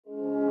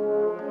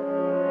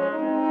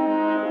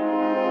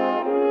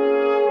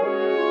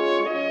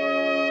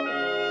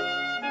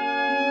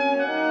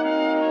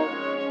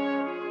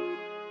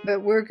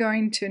But we're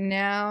going to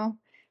now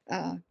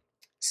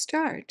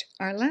start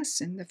our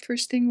lesson. The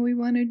first thing we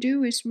want to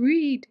do is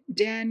read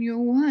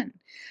Daniel 1.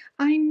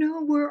 I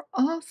know we're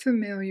all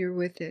familiar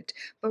with it,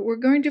 but we're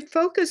going to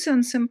focus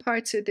on some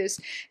parts of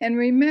this. And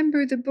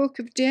remember, the book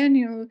of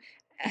Daniel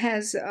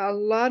has a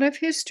lot of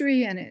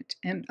history in it,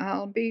 and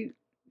I'll be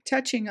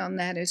touching on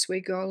that as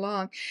we go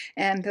along,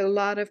 and a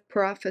lot of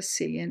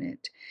prophecy in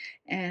it.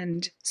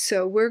 And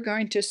so we're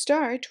going to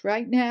start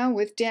right now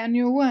with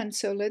Daniel 1.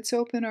 So let's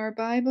open our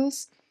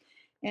Bibles.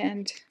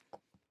 And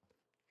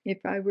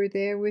if I were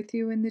there with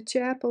you in the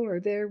chapel or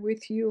there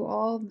with you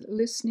all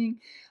listening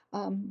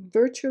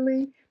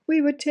virtually,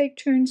 we would take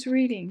turns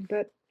reading,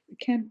 but we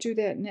can't do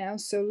that now.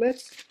 So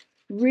let's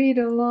read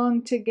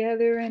along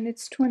together. And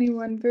it's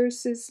 21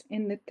 verses.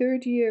 In the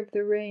 3rd year of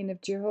the reign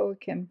of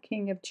Jehoiakim,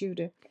 king of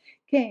Judah,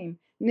 came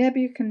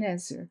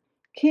Nebuchadnezzar,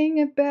 king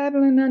of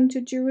Babylon,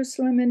 unto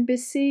Jerusalem and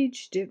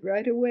besieged it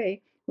right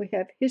away. We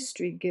have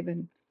history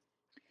given.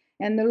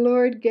 And the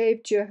Lord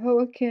gave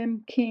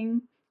Jehoiakim,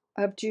 king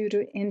of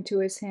Judah, into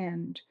his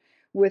hand,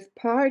 with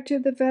part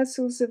of the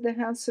vessels of the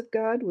house of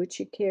God, which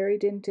he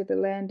carried into the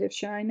land of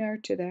Shinar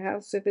to the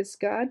house of his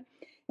God.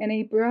 And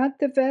he brought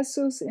the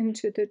vessels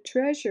into the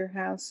treasure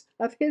house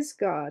of his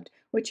God,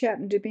 which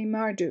happened to be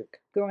Marduk.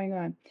 Going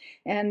on.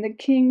 And the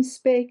king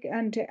spake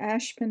unto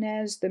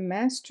Ashpenaz, the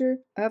master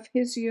of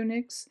his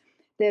eunuchs,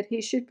 that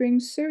he should bring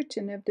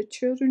certain of the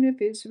children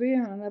of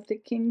Israel, and of the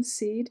king's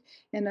seed,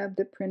 and of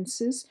the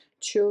princes,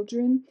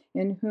 children,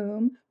 in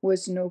whom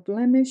was no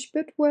blemish,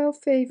 but well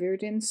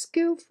favored and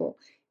skillful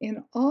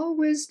in all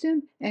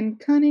wisdom and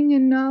cunning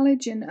and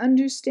knowledge and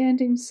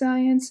understanding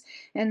science,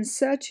 and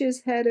such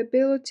as had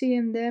ability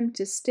in them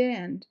to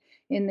stand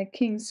in the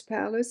king's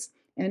palace,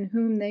 and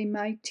whom they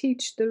might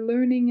teach the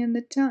learning and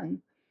the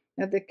tongue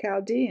of the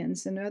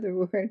Chaldeans. In other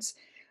words,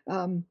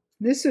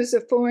 this was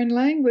a foreign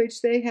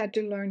language. They had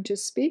to learn to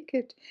speak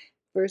it.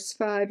 Verse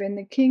 5, and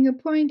the king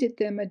appointed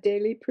them a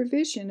daily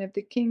provision of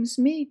the king's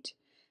meat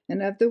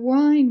and of the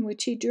wine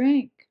which he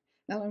drank.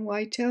 Ellen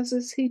White tells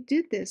us he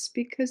did this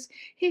because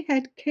he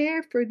had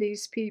care for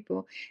these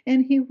people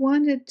and he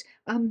wanted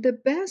the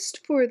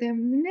best for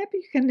them.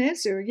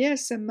 Nebuchadnezzar,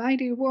 yes, a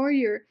mighty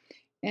warrior,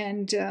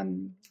 and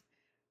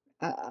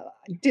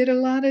did a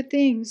lot of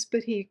things,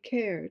 but he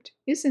cared.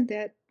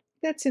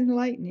 That's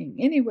enlightening?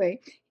 Anyway,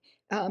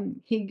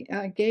 he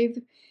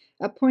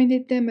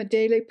appointed them a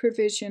daily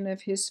provision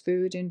of his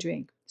food and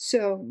drink,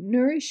 so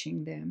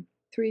nourishing them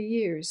 3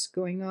 years,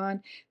 going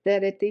on,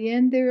 that at the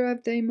end thereof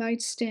they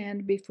might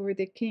stand before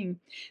the king.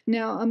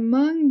 Now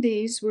among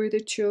these were the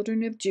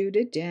children of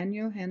Judah,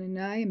 Daniel,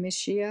 Hananiah,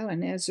 Mishael,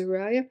 and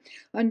Azariah,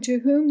 unto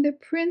whom the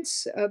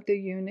prince of the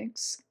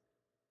eunuchs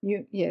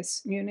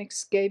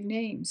gave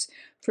names.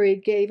 For he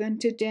gave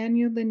unto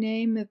Daniel the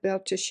name of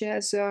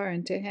Belteshazzar,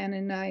 and to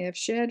Hananiah of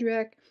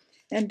Shadrach,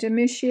 and to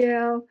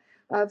Mishael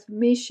of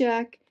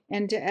Meshach,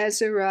 and to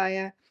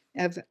Azariah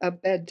of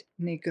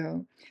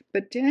Abednego.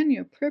 But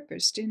Daniel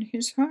purposed in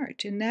his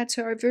heart, and that's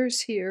our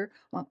verse here,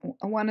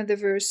 one of the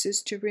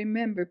verses to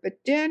remember.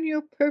 But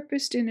Daniel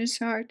purposed in his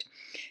heart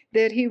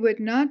that he would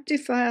not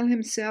defile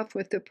himself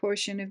with the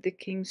portion of the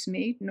king's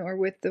meat, nor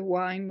with the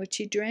wine which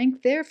he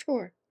drank.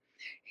 Therefore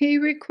he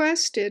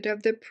requested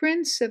of the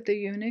prince of the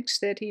eunuchs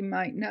that he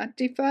might not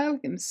defile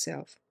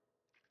himself.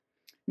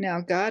 Now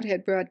God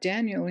had brought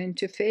Daniel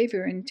into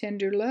favor and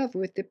tender love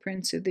with the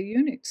prince of the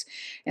eunuchs.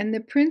 And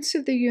the prince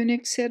of the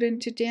eunuchs said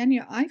unto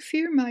Daniel, I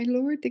fear my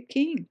lord the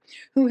king,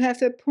 who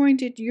hath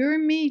appointed your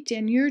meat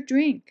and your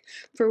drink.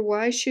 For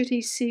why should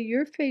he see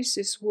your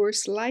faces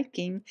worse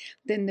liking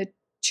than the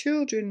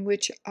children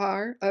which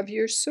are of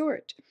your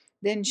sort?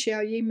 Then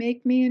shall ye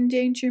make me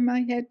endanger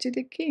my head to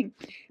the king.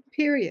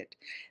 Period.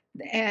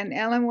 And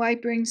Ellen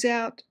White brings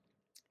out,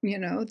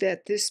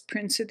 that this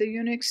prince of the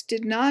eunuchs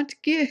did not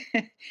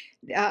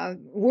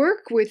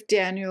work with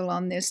Daniel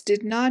on this,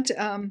 did not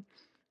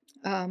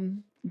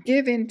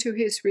give in to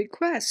his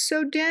request.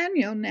 So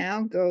Daniel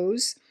now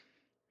goes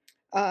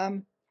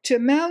to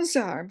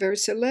Melzar.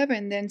 Verse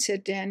 11, then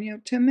said Daniel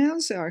to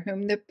Melzar,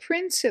 whom the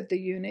prince of the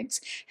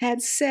eunuchs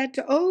had set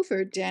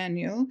over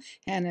Daniel,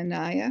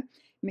 Hananiah,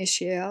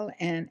 Mishael,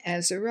 and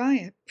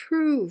Azariah.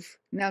 Prove.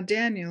 Now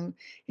Daniel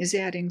is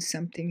adding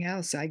something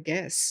else, I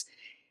guess.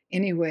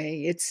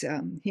 Anyway, it's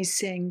he's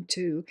saying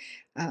to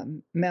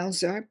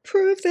Melzar,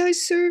 prove thy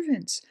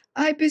servants.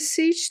 I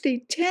beseech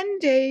thee 10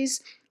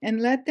 days,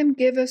 and let them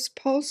give us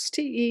pulse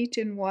to eat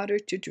and water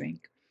to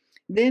drink.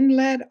 Then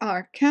let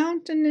our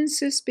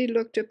countenances be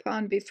looked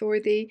upon before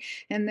thee,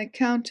 and the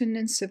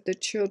countenance of the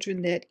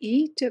children that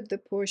eat of the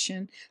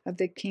portion of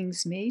the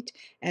king's meat,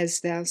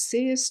 as thou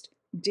seest,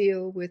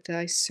 deal with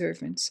thy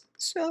servants.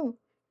 So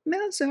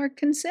Melzar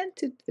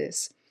consented to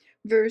this.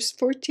 Verse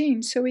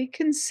 14, so he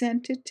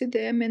consented to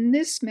them in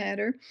this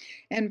matter,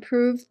 and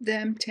proved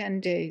them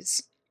 10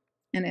 days.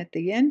 And at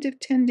the end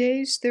of 10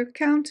 days their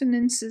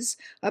countenances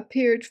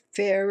appeared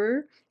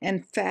fairer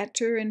and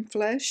fatter in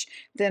flesh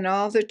than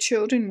all the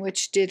children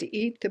which did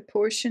eat the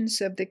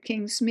portions of the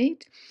king's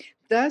meat.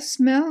 Thus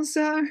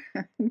Melzar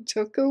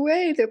took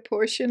away the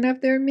portion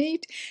of their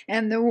meat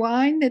and the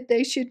wine that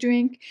they should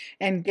drink,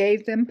 and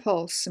gave them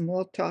pulse. And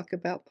we'll talk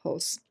about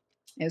pulse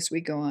as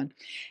we go on.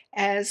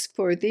 As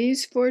for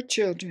these 4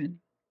 children,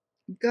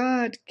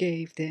 God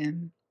gave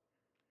them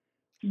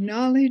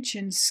knowledge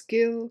and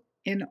skill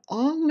in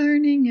all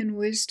learning and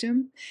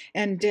wisdom,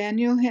 and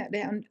Daniel had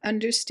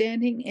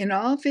understanding in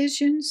all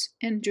visions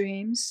and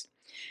dreams.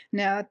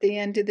 Now at the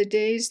end of the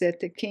days that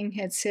the king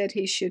had said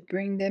he should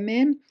bring them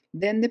in,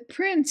 then the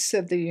prince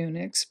of the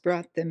eunuchs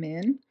brought them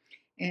in.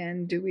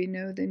 And do we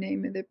know the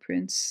name of the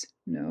prince?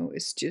 No,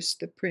 it's just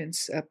the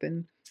prince up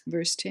in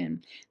verse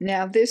 10.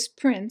 Now this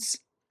prince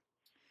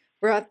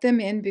brought them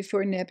in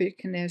before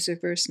Nebuchadnezzar,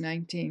 verse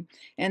 19,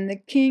 and the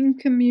king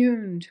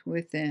communed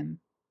with them.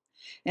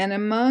 And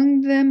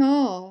among them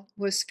all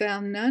was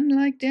found none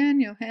like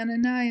Daniel,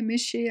 Hananiah,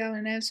 Mishael,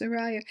 and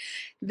Azariah.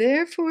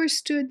 Therefore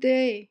stood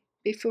they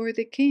before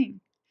the king.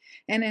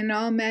 And in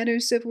all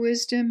matters of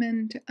wisdom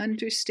and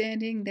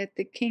understanding that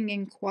the king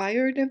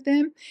inquired of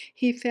them,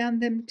 he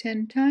found them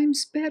 10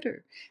 times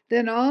better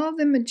than all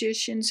the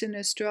magicians and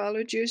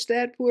astrologers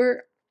that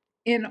were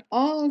in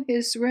all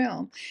his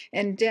realm.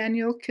 And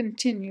Daniel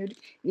continued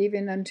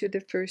even unto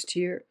the 1st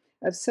year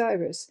of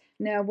Cyrus.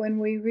 Now, when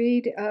we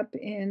read up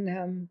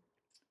in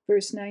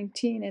verse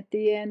 19 at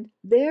the end,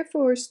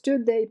 therefore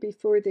stood they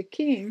before the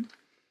king.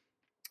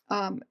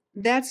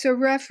 That's a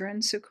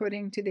reference,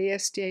 according to the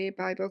SDA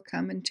Bible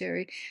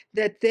commentary,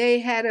 that they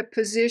had a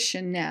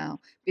position now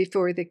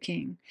before the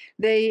king.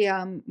 They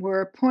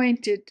were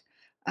appointed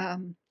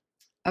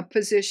a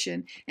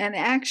position, and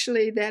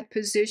actually that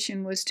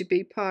position was to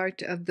be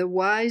part of the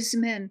wise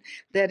men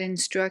that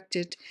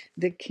instructed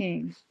the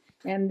king.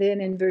 And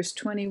then in verse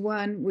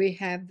 21, we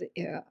have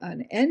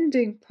an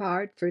ending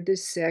part for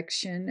this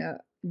section.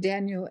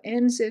 Daniel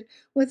ends it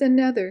with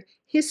another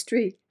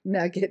history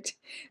nugget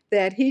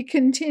that he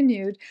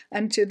continued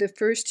unto the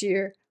 1st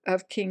year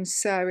of King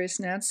Cyrus.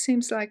 Now, it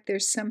seems like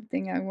there's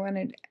something I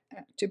wanted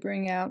to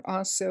bring out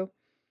also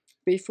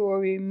before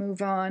we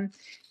move on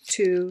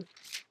to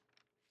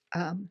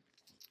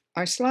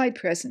our slide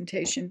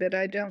presentation, but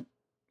I don't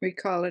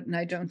recall it and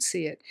I don't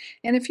see it.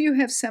 And if you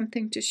have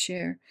something to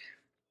share,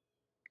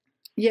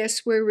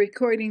 yes, we're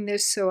recording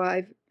this, so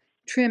I've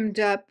trimmed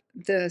up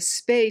the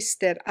space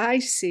that I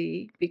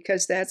see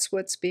because that's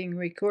what's being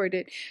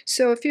recorded.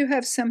 So if you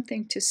have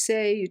something to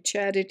say, you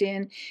chat it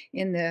in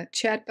the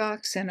chat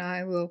box, and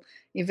I will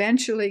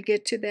eventually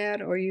get to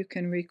that, or you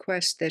can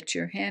request that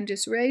your hand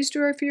is raised,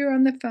 or if you're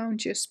on the phone,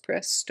 just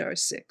press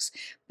 *6.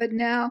 But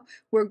now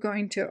we're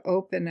going to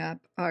open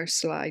up our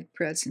slide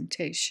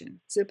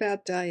presentation. It's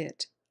about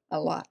diet, a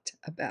lot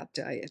about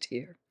diet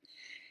here.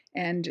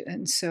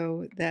 And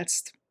so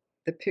that's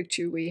the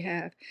picture we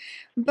have.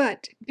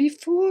 But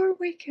before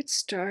we get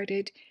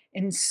started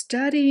in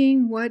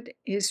studying what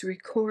is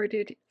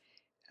recorded,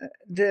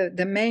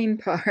 the main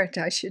part,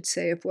 I should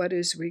say, of what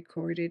is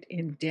recorded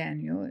in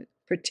Daniel,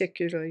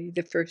 particularly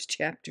the 1st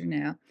chapter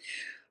now,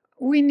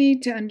 we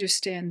need to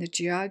understand the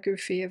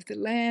geography of the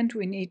land.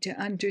 We need to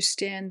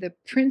understand the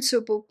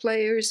principal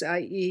players,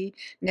 i.e.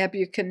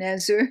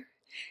 Nebuchadnezzar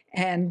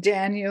and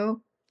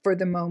Daniel for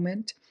the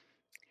moment.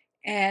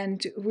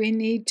 And we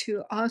need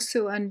to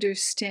also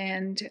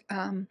understand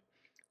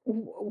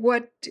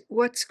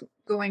what's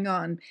going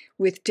on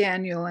with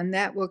Daniel, and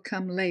that will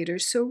come later.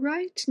 So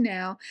right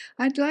now,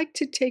 I'd like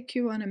to take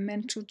you on a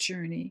mental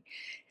journey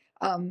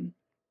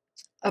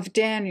of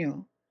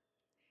Daniel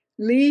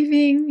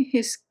leaving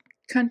his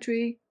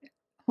country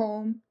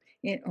home,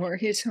 or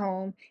his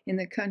home in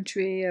the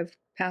country of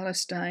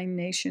Palestine,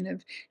 nation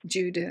of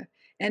Judah,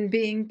 and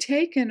being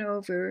taken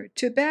over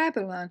to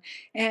Babylon.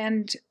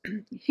 And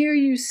here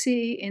you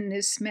see in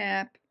this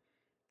map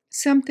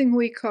something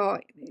we call,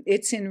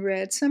 it's in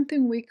red,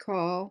 something we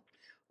call,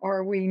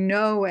 or we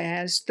know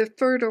as, the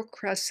Fertile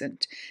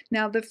Crescent.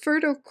 Now, the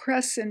Fertile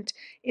Crescent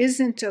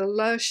isn't a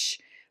lush,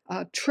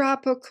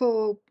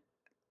 tropical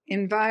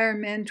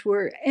environment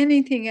where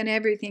anything and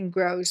everything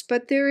grows,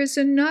 but there is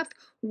enough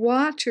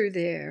water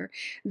there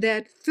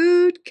that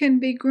food can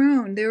be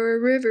grown. There are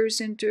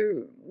rivers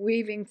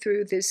interweaving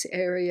through this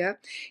area.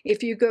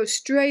 If you go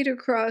straight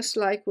across,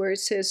 like where it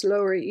says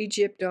Lower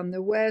Egypt on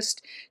the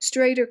west,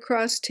 straight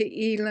across to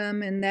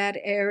Elam in that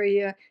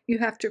area, you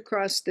have to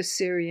cross the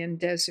Syrian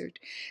desert.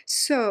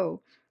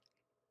 So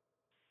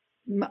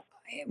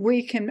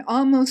we can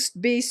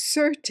almost be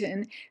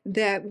certain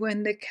that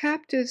when the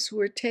captives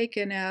were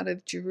taken out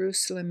of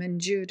Jerusalem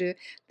and Judah,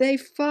 they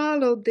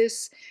followed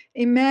this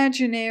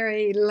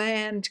imaginary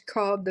land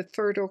called the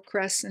Fertile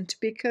Crescent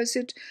because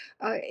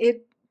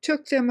it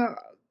took them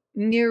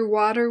near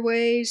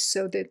waterways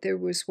so that there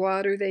was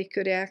water they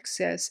could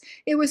access.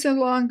 It was a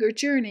longer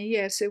journey,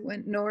 yes, it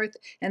went north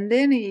and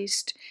then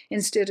east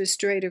instead of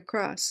straight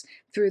across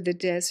through the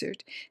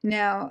desert.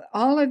 Now,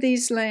 all of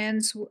these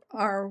lands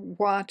are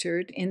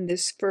watered in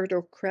this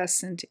Fertile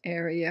Crescent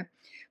area,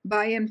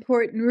 by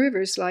important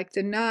rivers like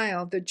the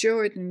Nile, the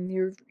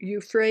Jordan,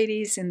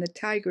 Euphrates, and the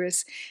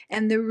Tigris,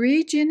 and the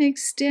region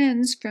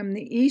extends from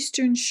the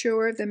eastern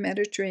shore of the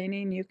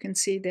Mediterranean, you can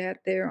see that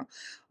there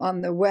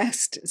on the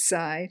west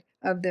side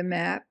of the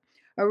map,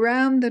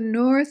 around the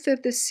north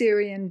of the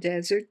Syrian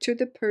desert to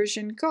the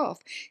Persian Gulf.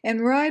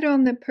 And right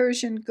on the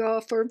Persian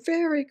Gulf, or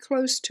very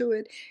close to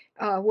it,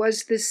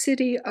 was the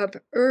city of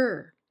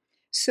Ur.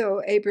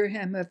 So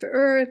Abraham of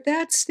Ur,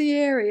 that's the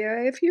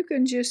area. If you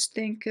can just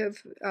think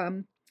of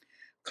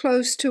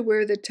close to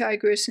where the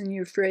Tigris and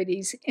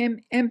Euphrates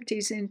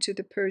empties into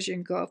the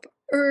Persian Gulf,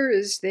 Ur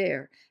is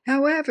there.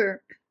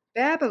 However,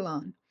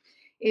 Babylon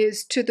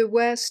is to the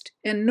west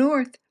and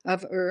north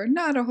of Ur,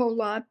 not a whole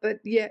lot, but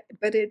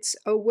it's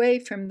away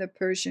from the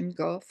Persian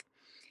Gulf.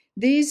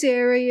 These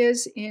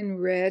areas in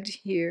red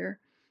here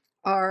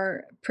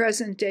are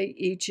present-day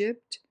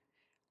Egypt,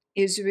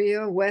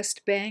 Israel,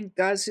 West Bank,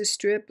 Gaza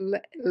Strip,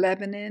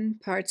 Lebanon,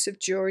 parts of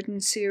Jordan,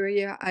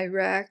 Syria,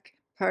 Iraq,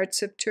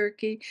 parts of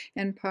Turkey,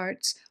 and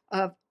parts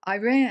of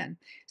Iran.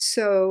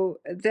 So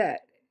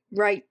that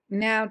right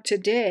now,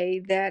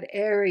 today, that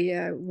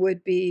area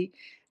would be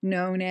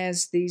known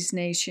as these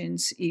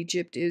nations,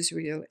 Egypt,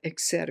 Israel,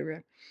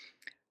 etc.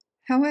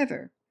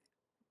 However,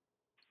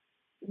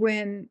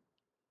 when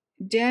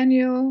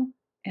Daniel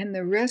and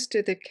the rest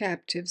of the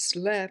captives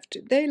left,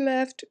 they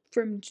left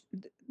from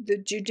the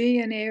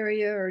Judean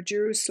area or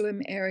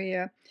Jerusalem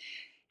area,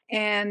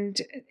 and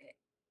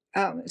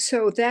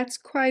so that's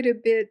quite a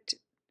bit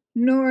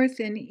north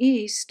and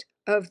east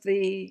of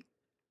the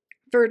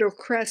Fertile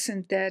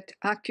Crescent that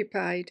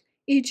occupied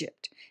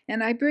Egypt.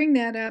 And I bring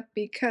that up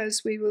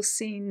because we will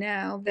see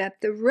now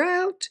that the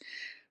route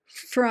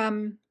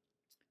from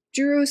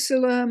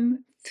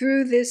Jerusalem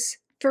through this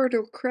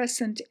Fertile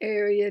Crescent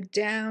area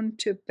down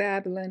to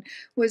Babylon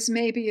was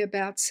maybe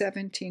about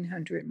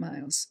 1,700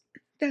 miles.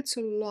 That's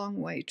a long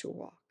way to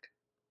walk.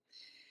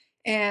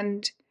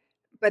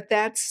 But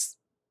that's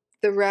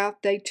the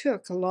route they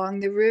took along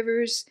the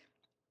rivers,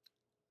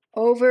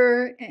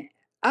 over,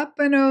 up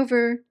and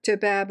over to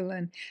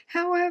Babylon.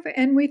 However,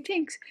 and we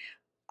think,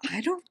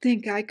 I don't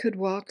think I could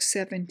walk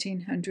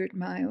 1,700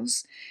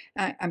 miles.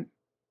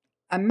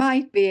 I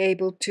might be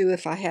able to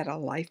if I had a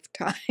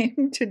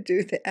lifetime to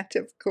do that,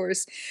 of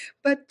course.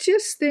 But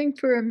just think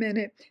for a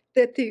minute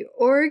that the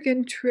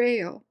Oregon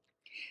Trail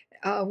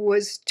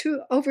was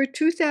over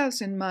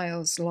 2,000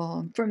 miles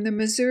long from the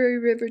Missouri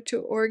River to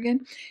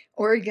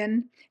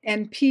Oregon,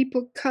 and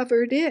people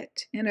covered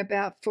it in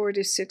about 4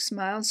 to 6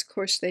 miles. Of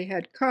course, they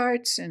had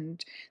carts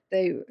and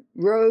they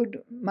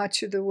rode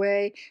much of the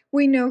way.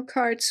 We know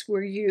carts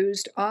were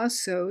used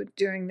also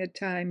during the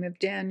time of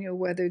Daniel.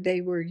 Whether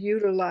they were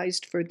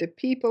utilized for the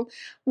people,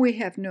 we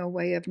have no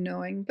way of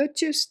knowing. But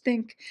just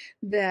think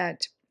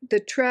that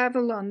the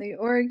travel on the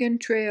Oregon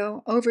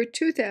Trail, over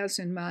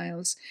 2,000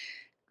 miles,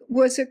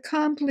 was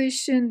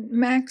accomplished in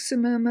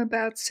maximum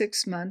about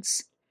 6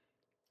 months,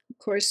 of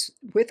course,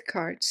 with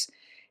carts.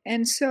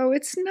 And so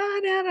it's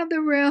not out of the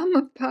realm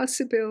of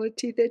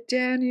possibility that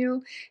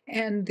Daniel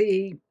and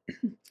the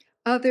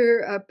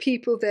other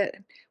people that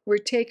were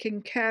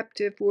taken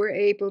captive were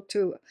able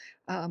to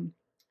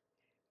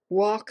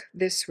walk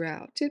this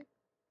route. It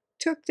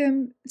took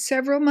them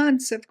several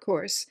months, of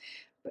course.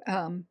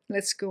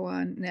 Let's go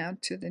on now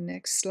to the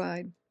next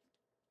slide.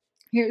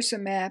 Here's a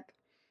map.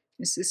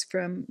 This is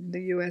from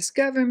the U.S.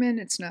 government.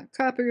 It's not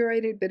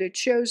copyrighted, but it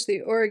shows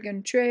the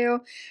Oregon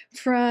Trail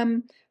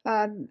from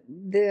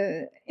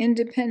the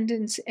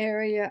Independence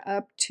area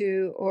up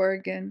to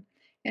Oregon.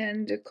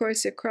 And of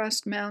course, it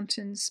crossed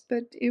mountains,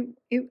 but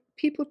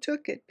people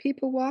took it.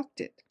 People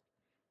walked it.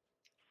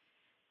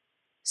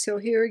 So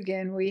here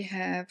again, we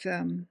have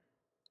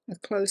a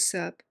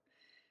close-up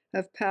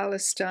of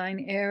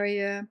Palestine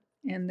area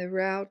and the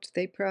route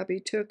they probably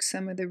took.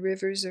 Some of the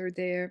rivers are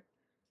there.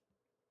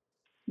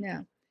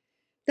 Now,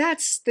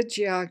 that's the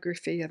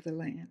geography of the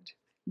land.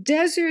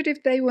 Desert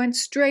if they went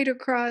straight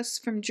across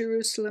from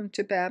Jerusalem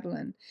to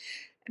Babylon,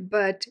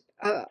 but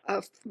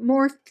a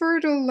more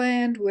fertile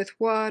land with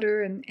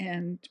water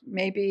and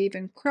maybe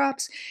even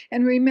crops.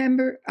 And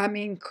remember,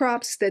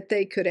 crops that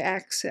they could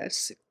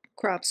access.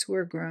 Crops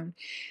were grown.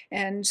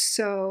 And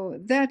so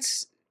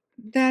that's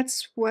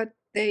what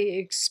they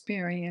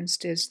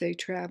experienced as they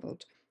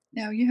traveled.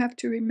 Now you have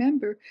to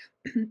remember,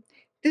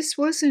 this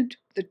wasn't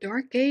the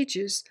dark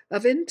ages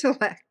of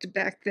intellect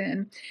back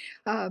then.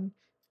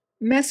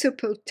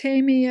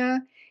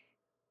 Mesopotamia,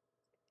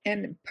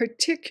 and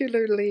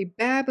particularly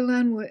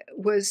Babylon,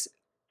 was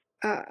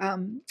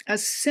a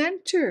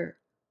center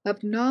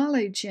of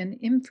knowledge and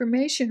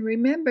information.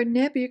 Remember,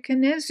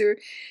 Nebuchadnezzar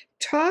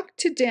talked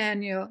to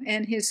Daniel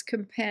and his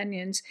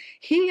companions.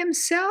 He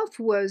himself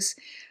was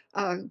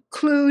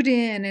clued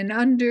in and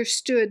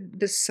understood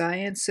the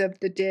science of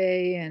the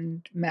day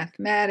and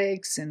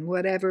mathematics and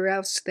whatever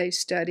else they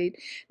studied.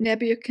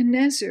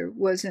 Nebuchadnezzar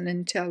was an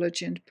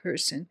intelligent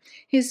person.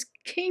 His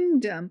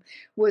kingdom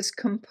was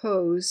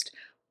composed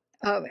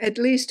at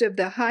least of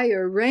the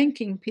higher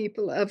ranking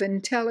people, of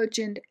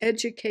intelligent,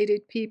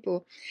 educated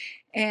people.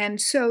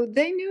 And so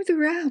they knew the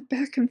route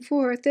back and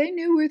forth. They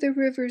knew where the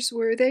rivers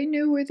were. They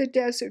knew where the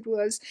desert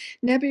was.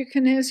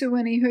 Nebuchadnezzar,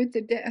 when he heard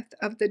the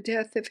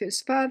death of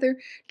his father,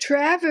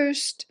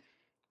 traversed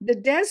the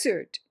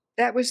desert.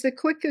 That was the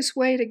quickest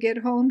way to get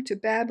home to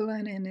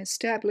Babylon and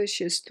establish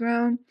his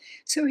throne.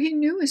 So he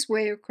knew his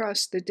way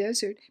across the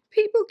desert.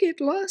 People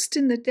get lost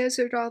in the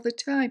desert all the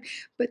time.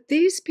 But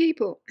these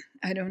people,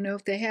 I don't know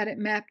if they had it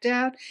mapped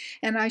out.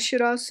 And I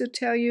should also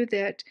tell you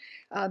that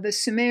the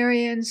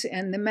Sumerians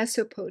and the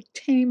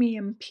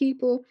Mesopotamian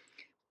people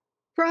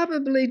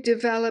probably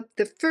developed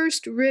the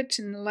first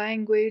written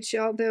language,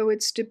 although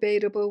it's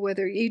debatable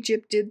whether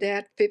Egypt did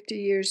that 50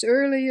 years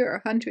earlier or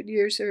 100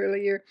 years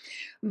earlier.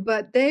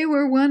 But they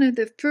were one of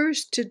the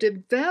first to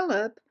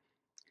develop,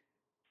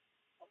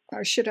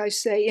 or should I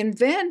say,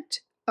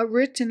 invent a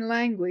written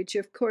language.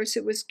 Of course,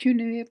 it was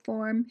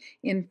cuneiform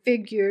in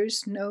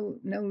figures, no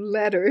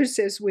letters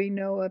as we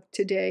know of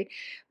today.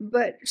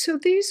 But so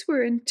these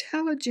were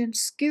intelligent,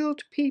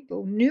 skilled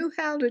people, knew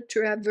how to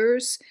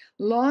traverse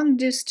long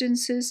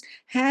distances,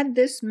 had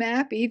this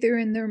map either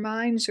in their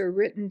minds or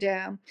written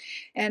down.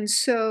 And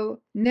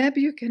so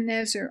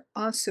Nebuchadnezzar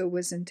also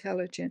was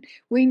intelligent.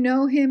 We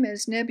know him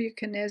as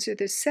Nebuchadnezzar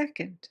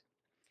II.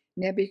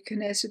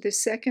 Nebuchadnezzar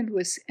II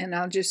was, and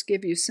I'll just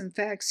give you some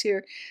facts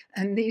here,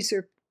 and these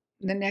are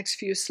the next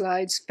few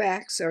slides.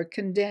 Facts are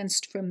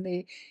condensed from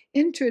the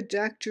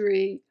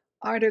introductory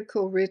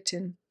article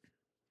written.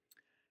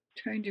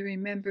 Trying to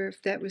remember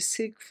if that was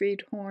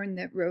Siegfried Horn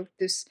that wrote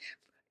this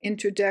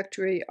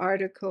introductory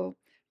article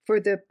for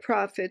the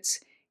prophets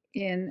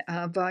in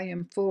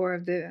volume 4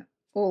 of the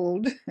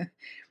old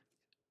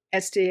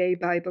SDA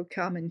Bible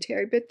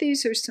commentary, but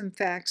these are some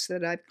facts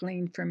that I've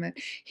gleaned from it.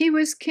 He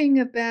was king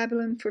of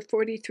Babylon for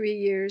 43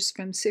 years,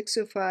 from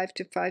 605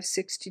 to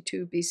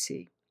 562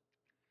 BC.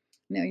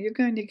 Now, you're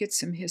going to get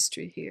some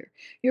history here.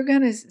 You're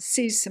going to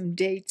see some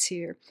dates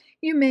here.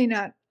 You may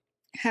not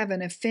have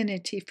an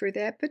affinity for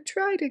that, but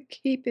try to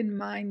keep in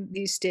mind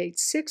these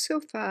dates: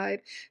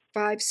 605,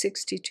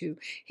 562.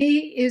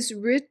 He is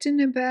written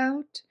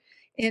about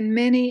in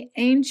many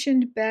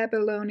ancient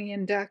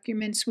Babylonian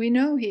documents. We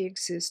know he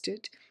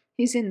existed.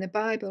 He's in the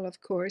Bible,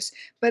 of course,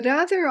 but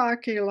other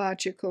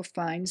archaeological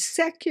finds,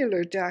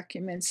 secular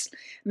documents,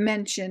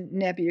 mention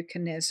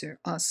Nebuchadnezzar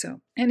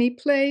also. And he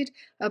played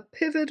a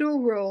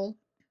pivotal role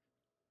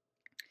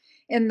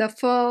in the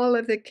fall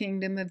of the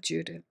kingdom of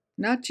Judah.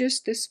 Not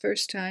just this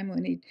first time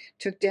when he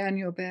took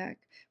Daniel back,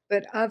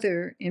 but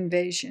other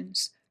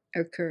invasions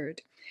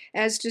occurred.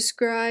 As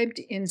described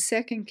in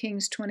 2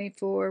 Kings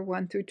 24,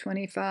 1 through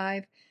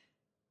 25,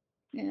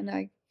 and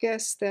I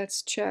guess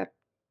that's chapter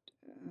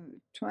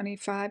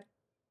 25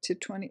 to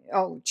 20,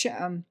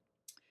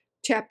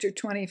 chapter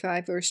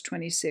 25, verse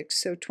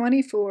 26. So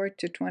 24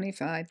 to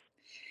 25,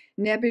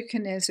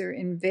 Nebuchadnezzar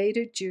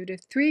invaded Judah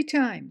 3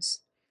 times.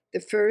 The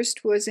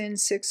first was in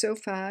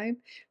 605,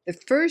 the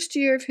first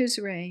year of his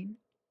reign.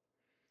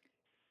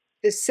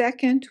 The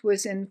second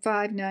was in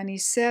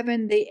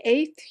 597, the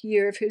 8th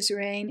year of his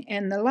reign,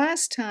 and the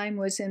last time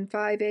was in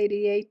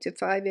 588 to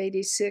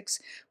 586,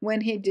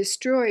 when he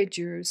destroyed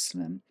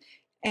Jerusalem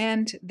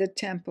and the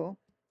temple.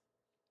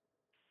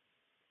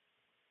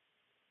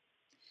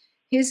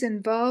 His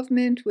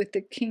involvement with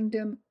the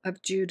kingdom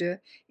of Judah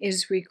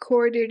is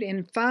recorded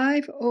in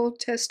 5 Old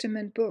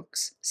Testament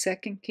books: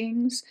 2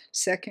 Kings,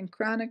 2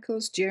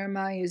 Chronicles,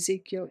 Jeremiah,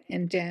 Ezekiel,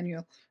 and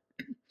Daniel.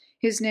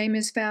 His name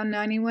is found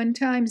 91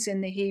 times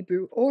in the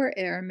Hebrew or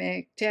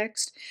Aramaic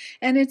text,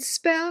 and it's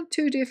spelled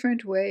 2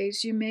 different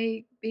ways. You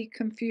may be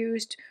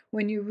confused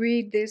when you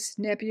read this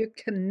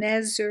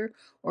Nebuchadnezzar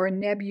or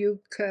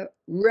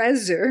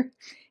Nebuchadrezzar.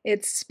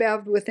 It's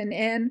spelled with an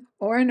N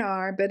or an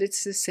R, but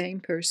it's the same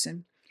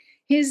person.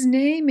 His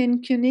name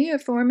in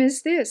cuneiform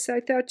is this. I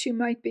thought you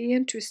might be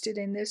interested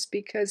in this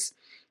because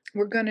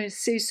we're going to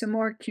see some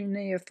more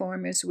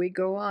cuneiform as we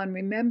go on.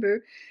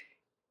 Remember,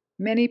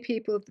 many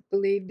people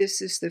believe this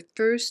is the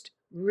first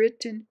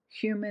written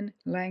human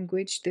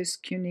language, this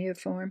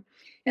cuneiform,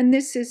 and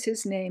this is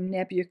his name,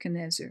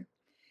 Nebuchadnezzar.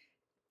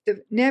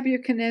 The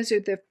Nebuchadnezzar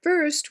the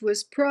first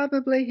was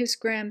probably his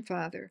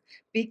grandfather,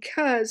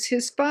 because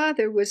his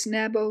father was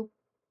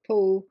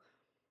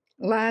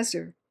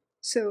Nabopolassar.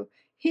 So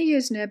he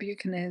is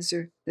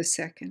Nebuchadnezzar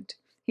II.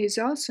 He is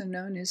also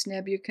known as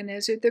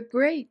Nebuchadnezzar the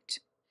Great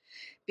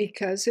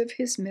because of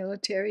his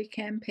military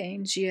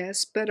campaigns,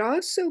 yes, but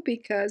also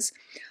because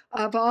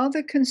of all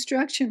the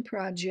construction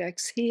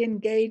projects he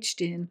engaged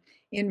in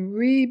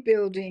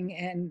rebuilding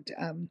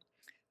and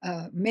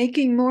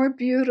making more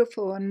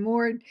beautiful and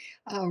more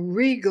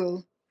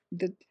regal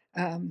the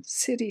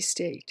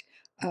city-state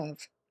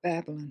of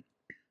Babylon.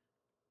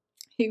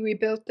 He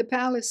rebuilt the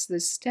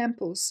palaces,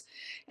 temples,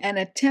 and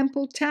a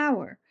temple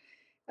tower.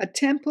 A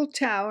temple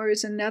tower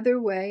is another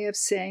way of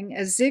saying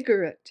a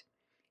ziggurat.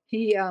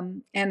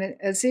 And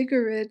a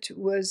ziggurat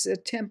was a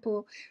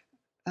temple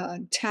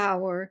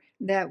tower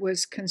that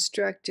was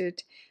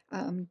constructed,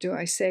 do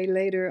I say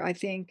later, I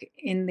think,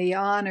 in the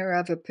honor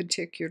of a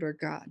particular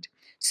god.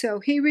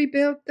 So he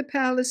rebuilt the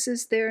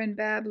palaces there in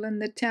Babylon,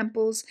 the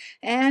temples,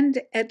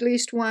 and at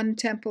least one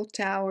temple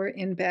tower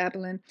in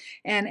Babylon,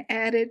 and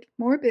added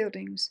more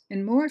buildings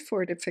and more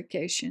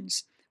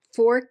fortifications.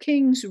 4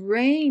 kings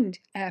reigned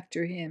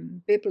after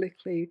him.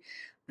 Biblically,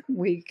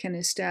 we can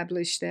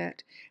establish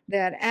that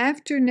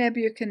after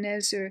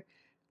Nebuchadnezzar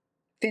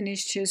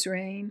finished his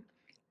reign,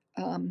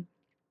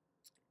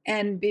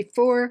 and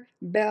before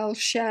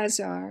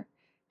Belshazzar,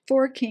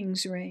 4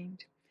 kings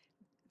reigned.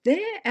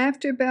 Then,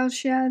 after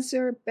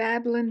Belshazzar,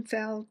 Babylon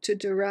fell to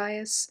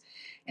Darius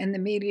and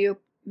the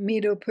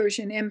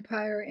Medo-Persian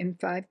Empire in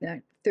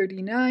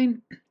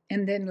 539,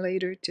 and then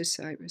later to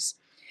Cyrus.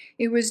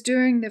 It was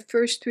during the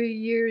first 3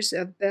 years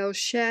of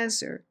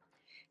Belshazzar,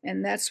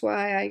 and that's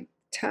why I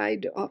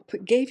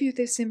gave you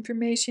this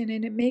information,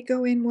 and it may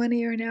go in one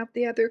ear and out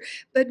the other,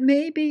 but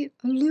maybe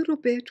a little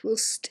bit will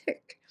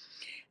stick.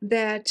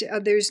 That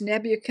there's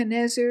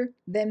Nebuchadnezzar,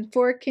 then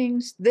 4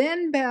 kings,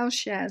 then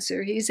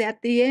Belshazzar. He's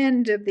at the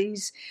end of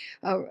these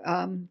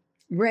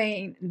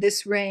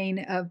this reign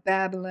of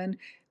Babylon,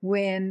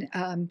 when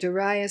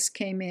Darius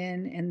came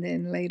in, and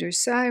then later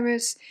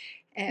Cyrus.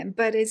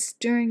 But it's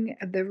during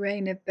the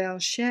reign of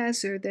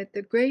Belshazzar that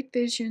the great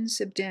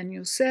visions of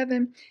Daniel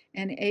 7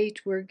 and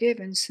 8 were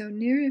given. So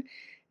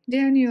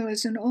Daniel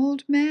is an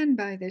old man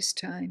by this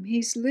time.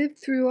 He's lived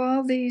through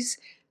all these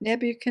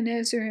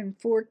Nebuchadnezzar and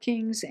 4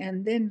 kings,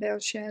 and then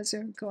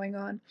Belshazzar going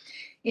on.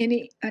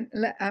 I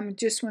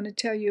just want to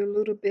tell you a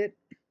little bit.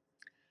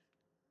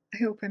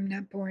 I hope I'm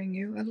not boring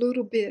you. A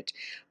little bit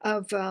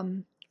of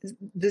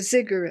the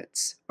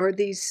ziggurats, or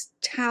these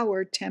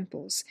tower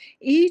temples.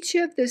 Each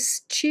of the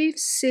chief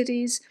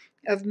cities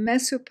of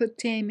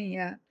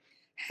Mesopotamia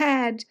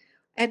had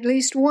at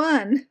least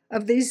one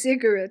of these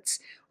ziggurats,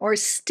 or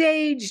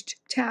staged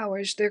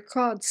towers. They're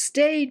called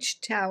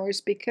staged towers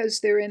because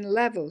they're in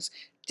levels,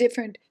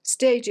 different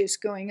stages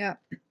going up.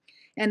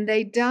 And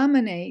they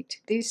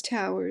dominate, these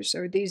towers,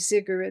 or these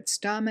ziggurats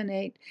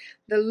dominate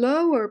the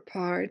lower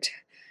part,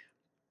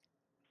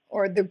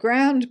 or the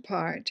ground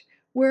part,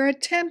 where a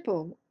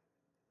temple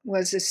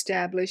was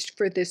established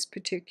for this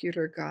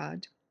particular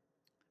god,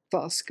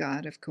 false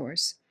god, of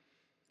course.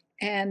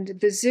 And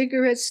the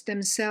ziggurats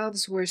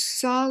themselves were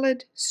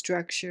solid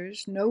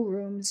structures, no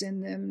rooms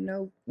in them,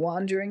 no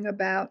wandering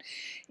about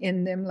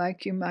in them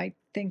like you might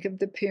think of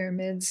the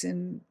pyramids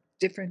and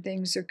different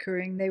things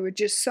occurring. They were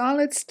just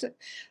solid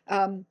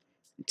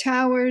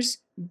towers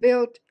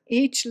built,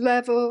 each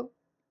level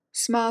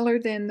smaller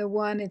than the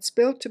one it's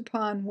built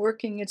upon,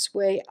 working its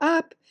way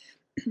up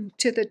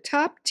to the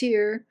top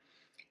tier,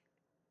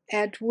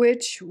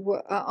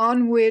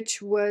 on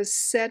which was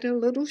set a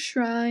little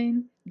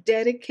shrine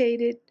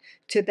dedicated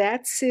to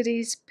that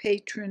city's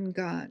patron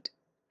god.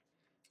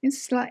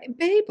 It's like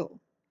Babel,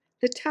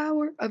 the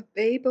Tower of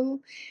Babel.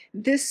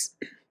 This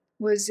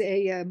was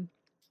a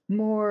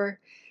more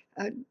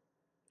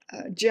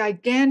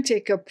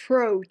gigantic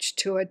approach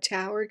to a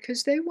tower,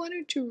 because they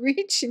wanted to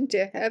reach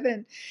into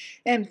heaven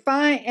and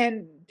find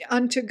and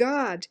unto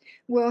God.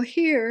 Well,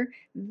 here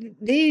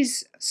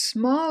these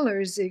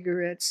smaller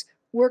ziggurats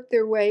work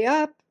their way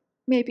up,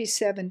 maybe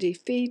 70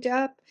 feet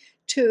up,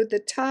 to the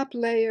top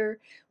layer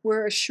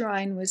where a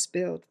shrine was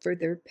built for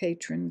their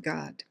patron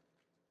god.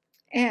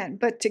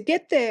 But to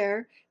get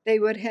there, they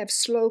would have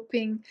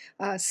sloping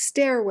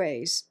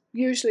stairways,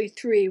 usually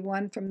 3,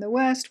 one from the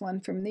west,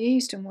 one from the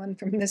east, and one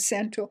from the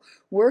central,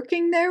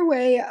 working their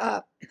way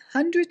up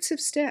hundreds of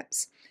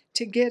steps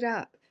to get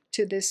up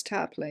to this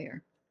top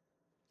layer.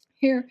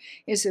 Here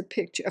is a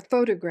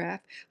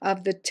photograph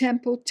of the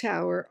temple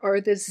tower,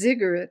 or the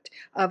ziggurat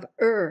of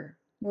Ur,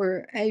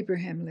 where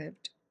Abraham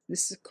lived.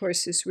 This, of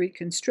course, is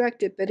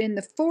reconstructed, but in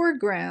the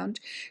foreground,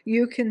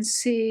 you can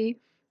see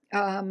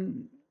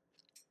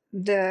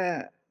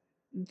the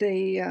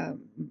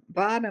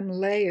bottom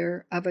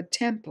layer of a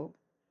temple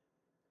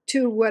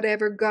to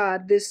whatever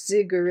god this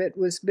ziggurat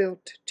was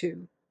built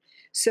to.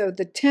 So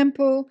the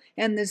temple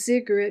and the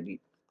ziggurat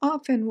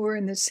often were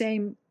in the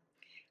same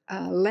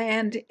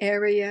land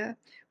area.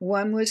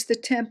 One was the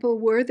temple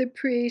where the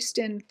priest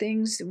and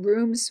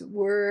rooms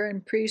were,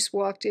 and priests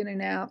walked in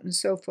and out and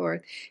so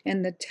forth.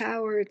 And the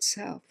tower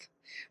itself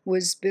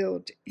was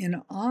built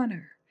in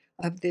honor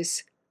of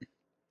this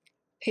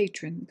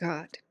patron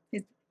god.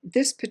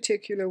 This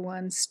particular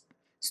one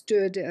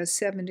stood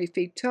 70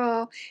 feet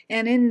tall,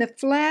 and in the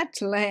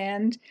flat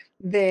land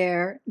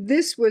there,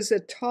 this was a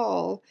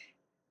tall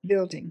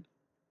building.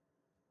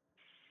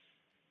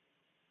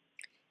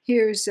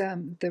 Here's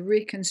the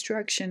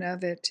reconstruction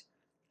of it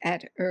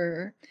at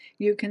Ur.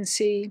 You can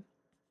see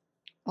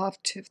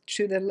off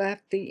to the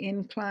left the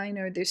incline,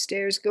 or the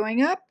stairs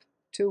going up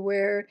to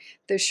where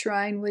the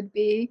shrine would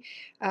be.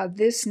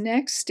 This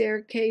next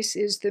staircase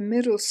is the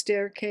middle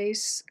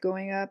staircase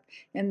going up,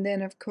 and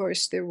then of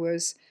course there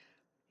was,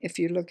 if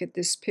you look at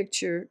this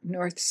picture,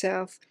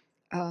 north-south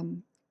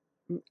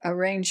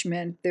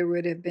arrangement, there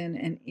would have been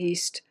an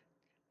east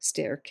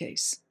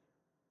staircase.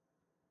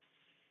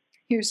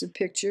 Here's a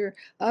picture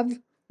of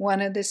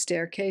one of the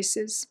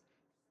staircases.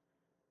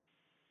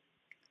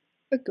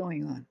 But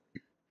going on.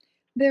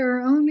 There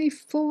are only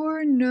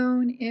 4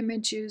 known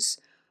images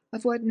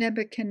of what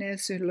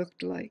Nebuchadnezzar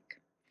looked like,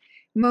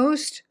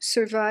 most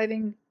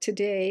surviving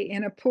today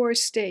in a poor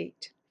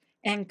state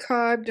and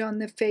carved on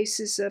the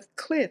faces of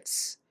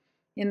cliffs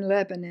in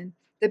Lebanon.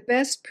 The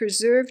best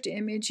preserved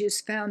image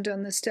is found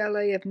on the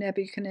stele of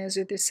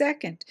Nebuchadnezzar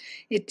II.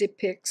 It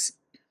depicts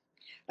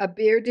a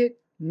bearded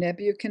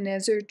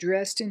Nebuchadnezzar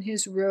dressed in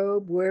his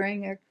robe,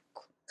 wearing a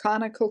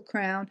conical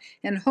crown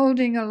and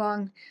holding a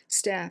long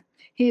staff.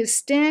 He is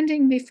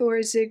standing before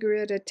a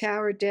ziggurat, a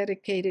tower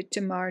dedicated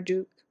to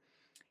Marduk,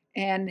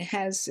 and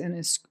has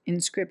an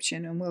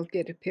inscription, and we'll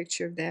get a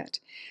picture of that.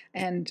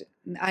 And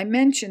I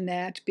mention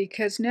that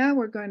because now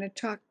we're going to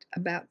talk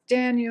about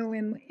Daniel,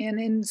 and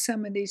in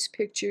some of these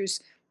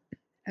pictures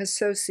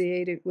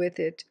associated with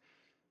it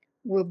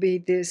will be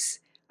this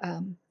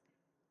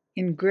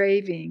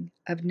engraving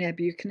of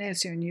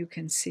Nebuchadnezzar, and you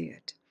can see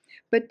it.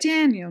 But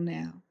Daniel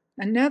now,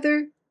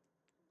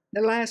 the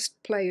last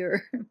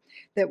player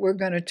that we're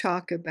going to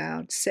talk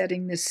about,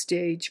 setting the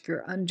stage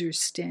for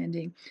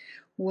understanding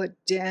what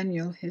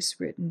Daniel has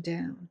written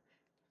down,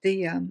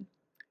 the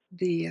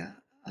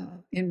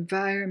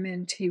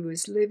environment he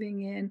was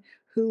living in,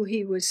 who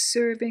he was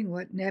serving,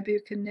 what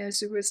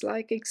Nebuchadnezzar was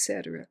like,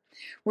 etc.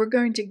 We're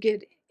going to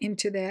get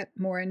into that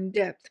more in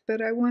depth,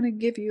 but I want to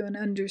give you an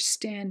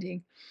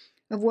understanding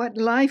of what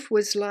life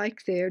was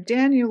like there.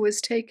 Daniel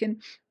was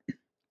taken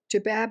to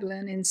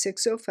Babylon in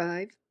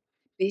 605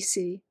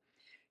 BC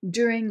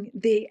during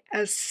the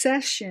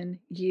accession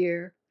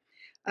year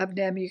of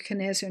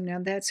Nebuchadnezzar. Now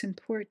that's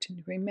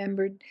important.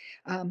 Remember,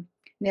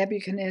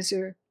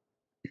 Nebuchadnezzar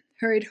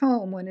hurried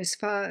home when his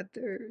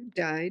father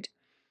died,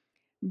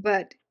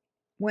 but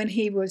when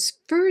he was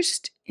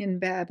first in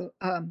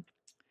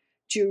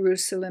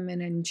Jerusalem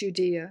and in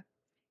Judea,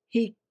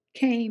 he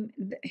came,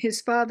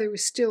 his father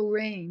was still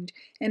reigned,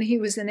 and he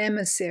was an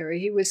emissary.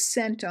 He was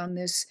sent on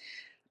this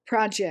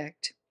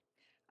project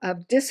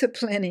of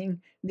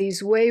disciplining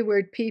these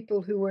wayward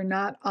people who were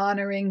not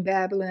honoring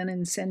Babylon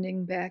and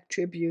sending back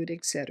tribute,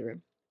 etc.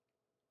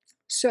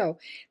 So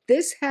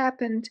this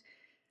happened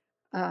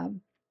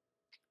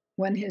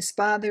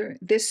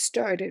this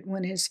started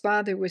when his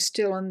father was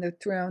still on the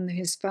throne.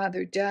 His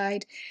father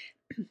died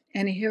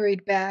and he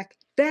hurried back.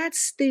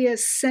 That's the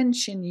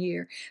ascension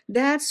year.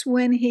 That's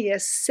when he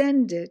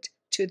ascended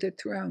to the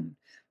throne.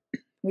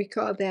 We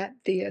call that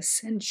the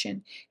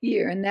ascension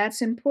year. And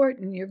that's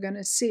important, you're going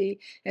to see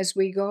as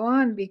we go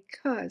on,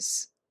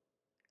 because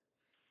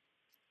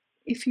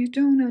if you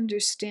don't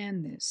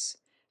understand this,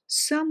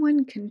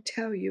 someone can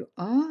tell you,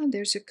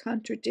 there's a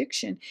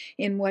contradiction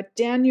in what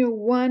Daniel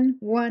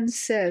 1:1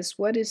 says.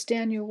 What does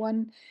Daniel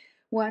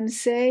 1:1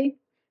 say?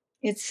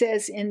 It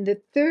says, in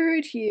the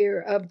 3rd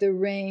year of the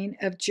reign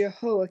of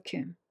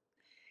Jehoiakim.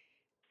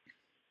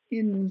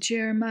 In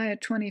Jeremiah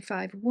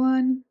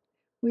 25:1,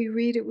 we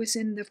read it was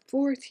in the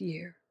 4th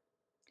year.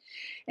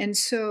 And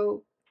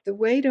so the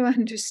way to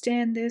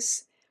understand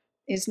this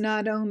is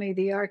not only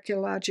the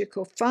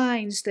archaeological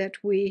finds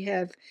that we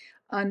have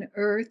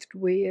unearthed,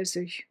 we as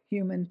a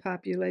human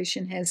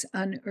population has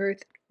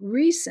unearthed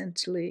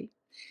recently,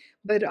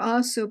 but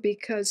also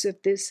because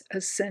of this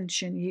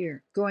ascension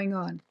year going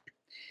on.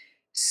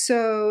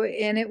 So,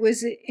 and it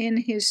was in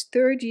his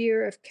 3rd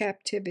year of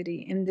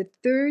captivity, in the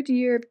 3rd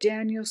year of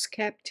Daniel's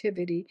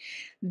captivity,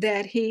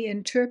 that he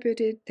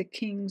interpreted the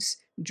king's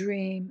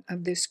dream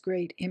of this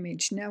great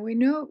image. Now we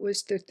know it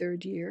was the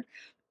 3rd year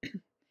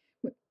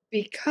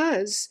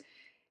because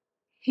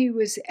he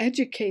was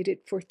educated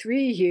for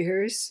 3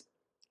 years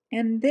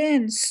and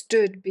then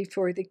stood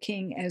before the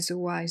king as a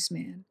wise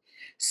man.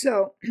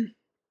 So,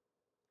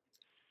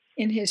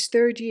 in his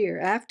 3rd year,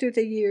 after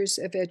the years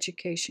of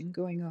education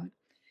going on.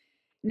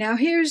 Now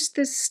here's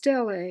the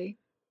stele,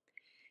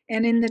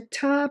 and in the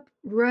top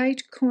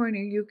right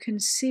corner you can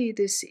see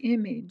this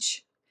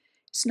image.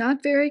 It's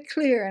not very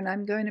clear, and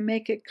I'm going to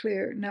make it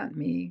clear. Not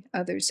me,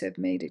 others have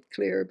made it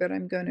clearer, but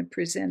I'm going to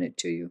present it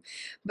to you.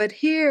 But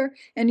here,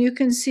 and you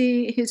can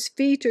see his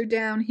feet are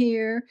down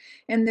here,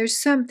 and there's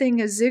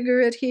something, a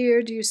ziggurat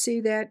here. Do you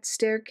see that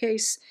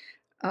staircase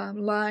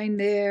line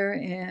there?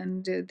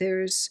 And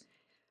there's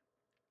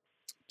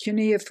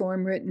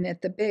cuneiform written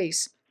at the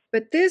base.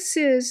 But this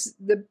is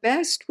the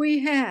best we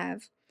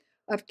have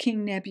of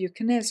King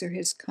Nebuchadnezzar,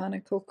 his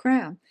conical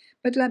crown.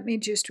 But let me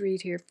just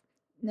read here.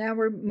 Now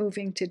we're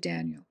moving to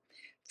Daniel.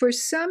 For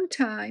some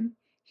time,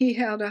 he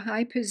held a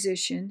high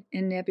position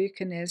in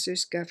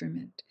Nebuchadnezzar's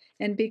government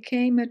and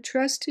became a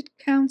trusted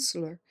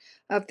counselor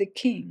of the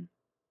king.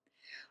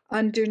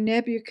 Under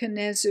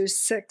Nebuchadnezzar's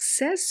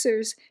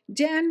successors,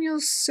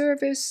 Daniel's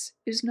service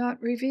is not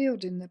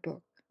revealed in the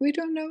book. We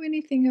don't know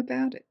anything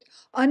about it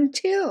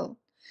until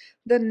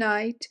the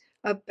night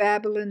of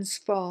Babylon's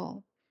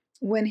fall,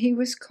 when he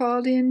was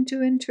called in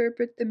to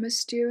interpret the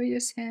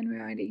mysterious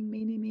handwriting,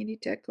 Mene, Mene,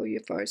 Tekel,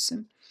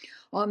 Upharsin,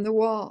 on the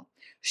wall.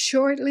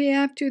 Shortly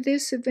after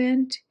this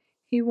event,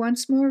 he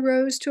once more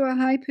rose to a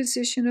high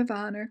position of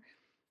honor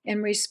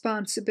and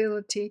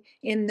responsibility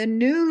in the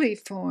newly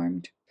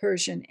formed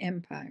Persian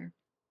Empire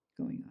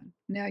going on.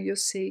 Now you'll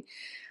see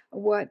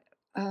what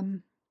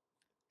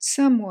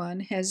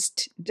someone has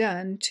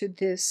done to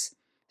this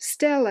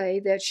stele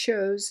that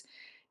shows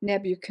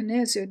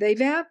Nebuchadnezzar. They've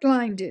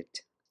outlined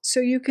it so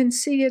you can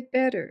see it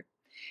better.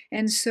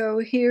 And so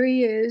here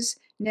he is,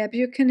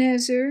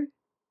 Nebuchadnezzar,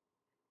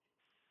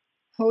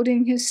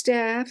 holding his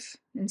staff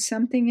and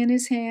something in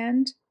his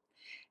hand,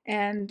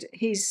 and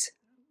he's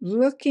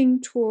looking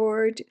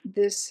toward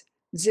this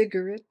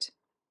ziggurat.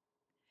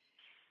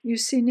 You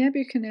see,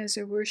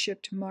 Nebuchadnezzar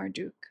worshipped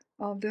Marduk,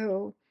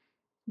 although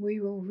we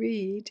will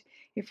read,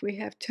 if we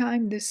have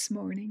time this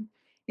morning,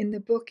 in the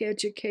book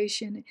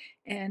Education.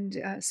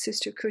 And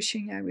Sister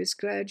Cushing, I was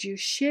glad you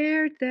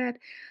shared that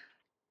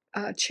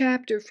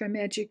chapter from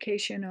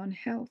Education on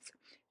Health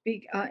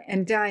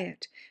and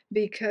Diet,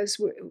 because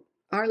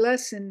our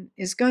lesson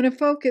is going to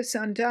focus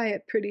on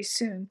diet pretty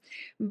soon.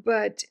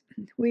 But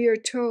we are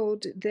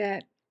told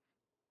that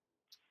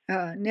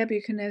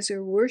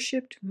Nebuchadnezzar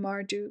worshipped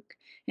Marduk,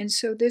 and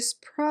so this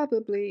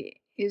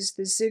probably is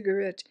the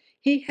ziggurat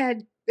he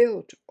had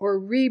built or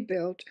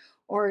rebuilt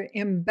or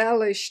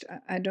embellished,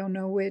 I don't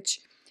know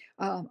which,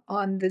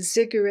 on the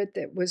ziggurat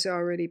that was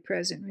already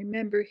present.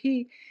 Remember,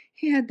 he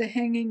had the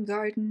hanging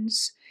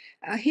gardens.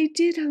 He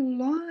did a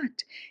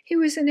lot. He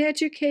was an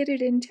educated,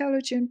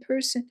 intelligent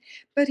person,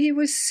 but he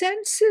was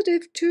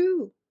sensitive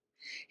too.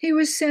 He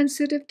was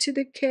sensitive to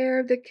the care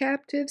of the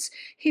captives.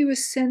 He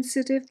was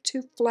sensitive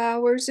to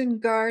flowers and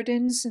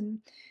gardens, and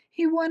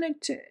he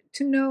wanted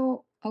to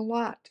know a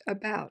lot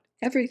about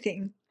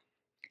everything.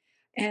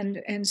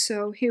 And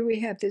so here we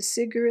have this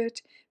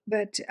ziggurat,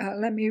 but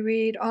let me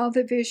read. All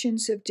the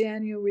visions of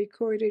Daniel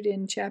recorded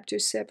in chapter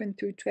 7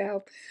 through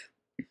 12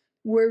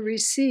 were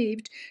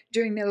received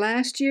during the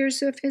last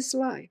years of his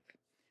life.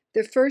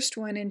 The first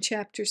one in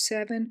chapter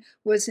 7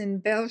 was in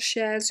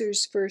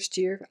Belshazzar's first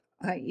year,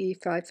 i.e.,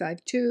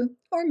 552,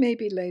 or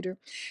maybe later.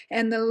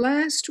 And the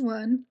last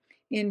one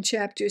in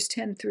chapters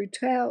 10 through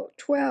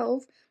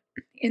 12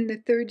 in the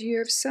third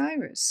year of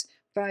Cyrus,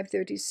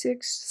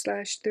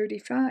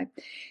 536/35.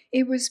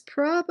 It was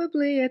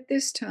probably at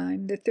this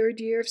time, the third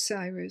year of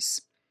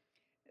Cyrus,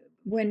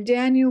 when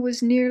Daniel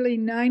was nearly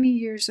 90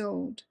 years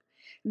old,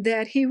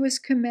 that he was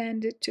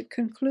commanded to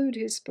conclude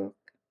his book,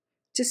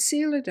 to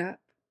seal it up.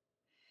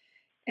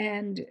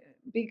 And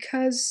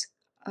because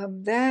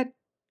of that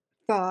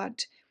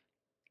thought,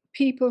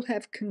 people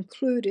have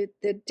concluded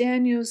that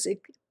Daniel's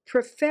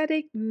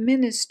prophetic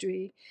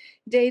ministry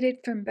dated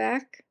from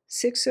back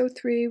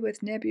 603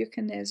 with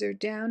Nebuchadnezzar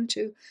down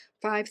to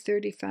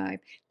 535.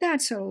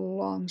 That's a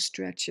long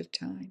stretch of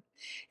time.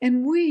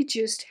 And we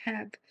just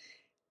have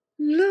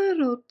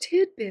little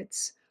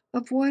tidbits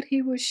of what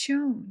he was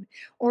shown,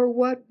 or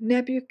what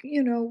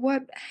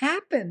what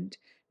happened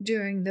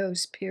during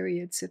those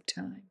periods of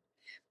time.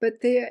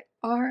 But they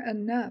are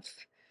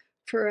enough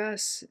for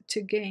us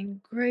to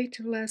gain great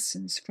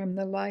lessons from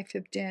the life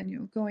of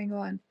Daniel. Going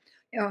on,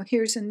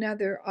 here's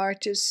another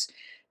artist's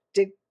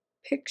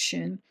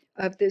depiction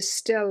of this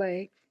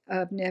stele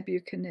of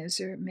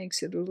Nebuchadnezzar. It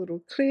makes it a little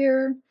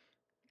clearer.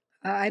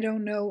 I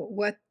don't know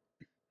what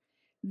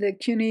the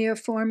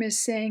cuneiform is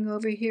saying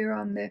over here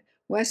on the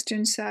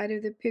western side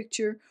of the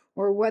picture,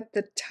 or what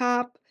the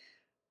top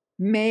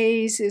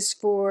maze is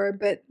for,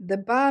 but the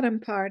bottom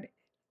part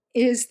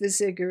is the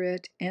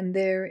ziggurat, and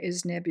there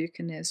is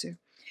Nebuchadnezzar.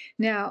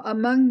 Now,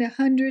 among the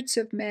hundreds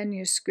of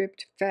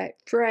manuscript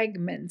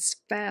fragments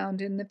found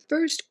in the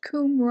first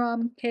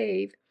Qumran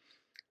cave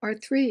are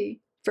 3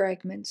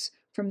 fragments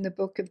from the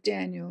book of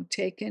Daniel,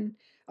 taken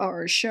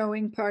or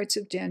showing parts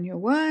of Daniel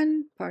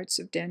 1, parts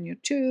of Daniel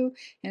 2,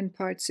 and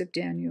parts of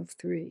Daniel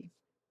 3.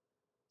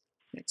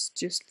 That's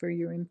just for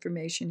your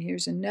information.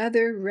 Here's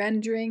another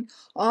rendering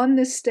on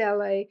the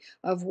stele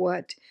of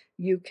what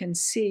you can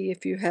see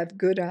if you have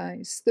good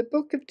eyes. The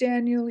book of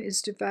Daniel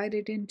is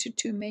divided into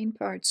 2 main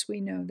parts. We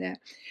know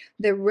that.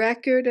 The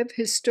record of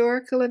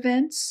historical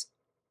events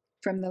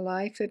from the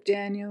life of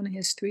Daniel and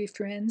his 3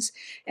 friends,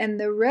 and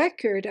the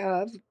record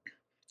of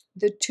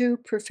the 2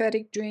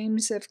 prophetic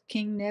dreams of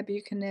King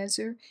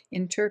Nebuchadnezzar,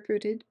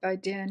 interpreted by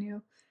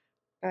Daniel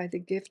by the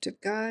gift of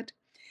God,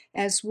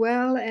 as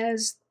well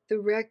as the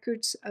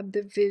records of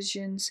the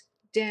visions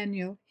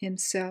Daniel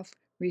himself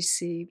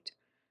received.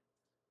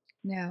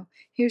 Now,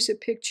 here's a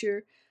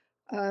picture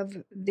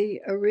of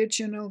the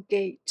original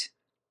gate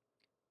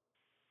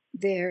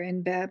there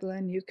in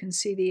Babylon. You can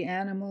see the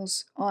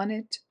animals on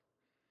it.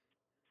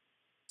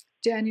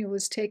 Daniel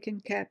was taken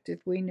captive,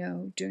 we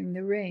know, during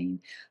the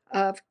reign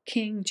of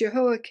King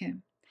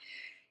Jehoiakim.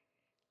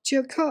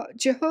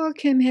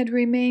 Jehoiakim had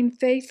remained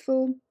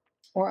faithful,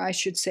 or I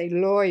should say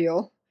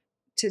loyal,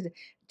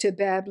 to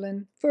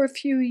Babylon for a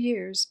few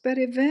years, but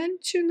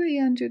eventually,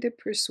 under the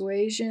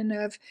persuasion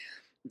of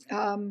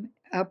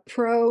a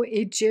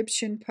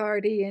pro-Egyptian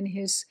party in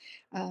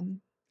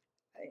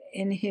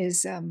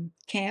his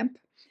camp,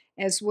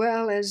 as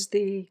well as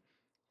the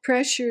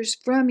pressures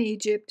from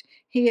Egypt,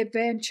 he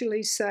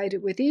eventually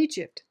sided with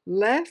Egypt,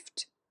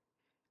 left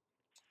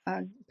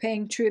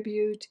paying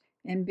tribute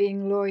and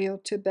being loyal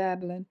to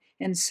Babylon,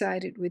 and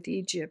sided with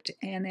Egypt.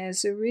 And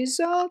as a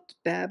result,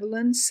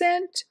 Babylon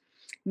sent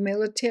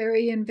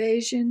military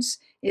invasions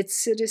Its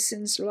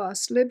citizens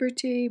lost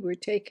liberty, were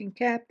taken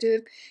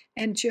captive,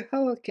 and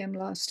Jehoiakim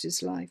lost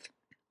his life.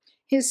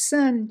 His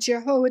son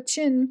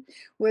Jehoiachin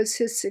was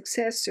his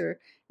successor.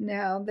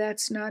 Now,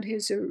 that's not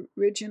his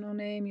original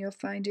name. You'll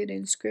find it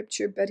in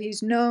scripture, but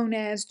he's known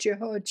as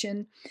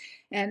Jehoiachin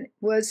and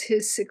was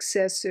his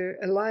successor.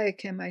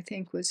 Eliakim, I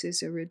think, was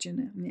his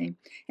original name.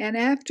 And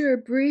after a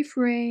brief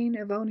reign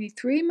of only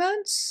 3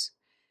 months,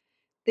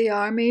 the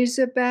armies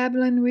of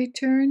Babylon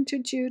returned to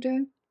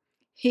Judah.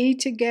 He,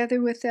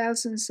 together with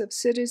thousands of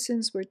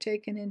citizens, were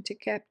taken into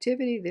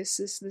captivity. This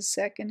is the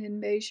second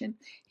invasion.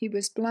 He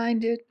was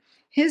blinded.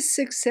 His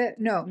success,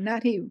 no,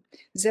 not he,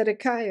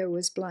 Zedekiah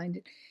was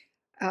blinded.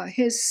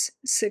 His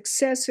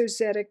successor,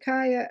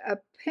 Zedekiah,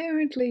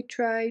 apparently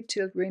tried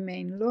to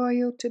remain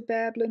loyal to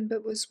Babylon,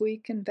 but was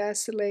weak and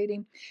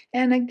vacillating,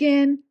 and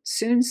again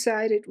soon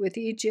sided with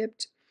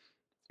Egypt.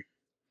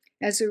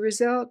 As a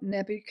result,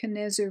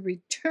 Nebuchadnezzar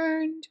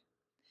returned.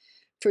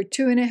 For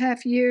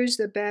 2.5 years,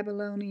 the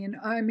Babylonian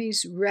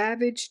armies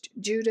ravaged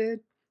Judah,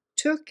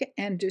 took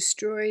and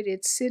destroyed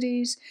its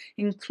cities,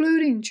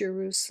 including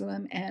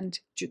Jerusalem and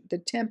the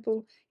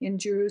temple in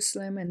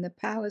Jerusalem and the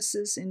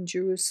palaces in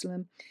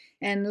Jerusalem,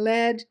 and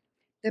led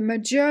the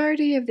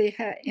majority of the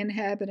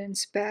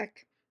inhabitants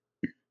back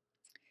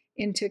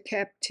into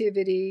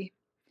captivity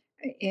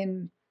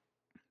in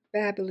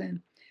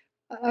Babylon.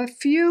 A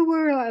few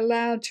were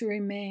allowed to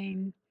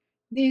remain.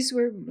 These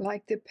were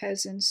like the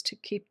peasants to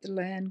keep the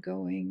land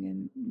going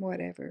and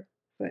whatever,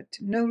 but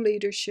no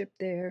leadership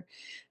there,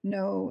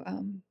 no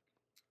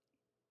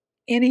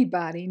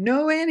anybody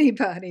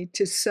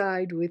to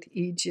side with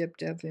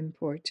Egypt of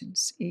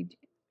importance,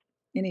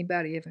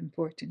 anybody of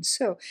importance.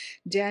 So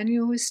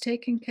Daniel was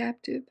taken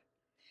captive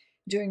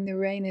during the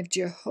reign of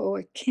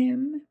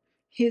Jehoiakim.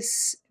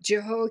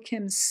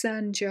 Jehoiakim's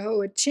son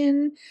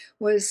Jehoiachin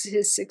was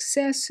his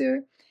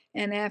successor,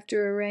 and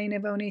after a reign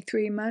of only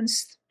 3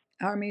 months,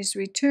 armies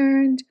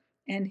returned,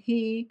 and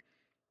he,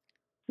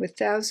 with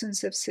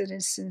thousands of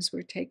citizens,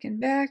 were taken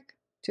back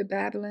to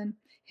Babylon.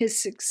 His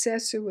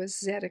successor was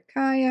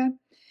Zedekiah,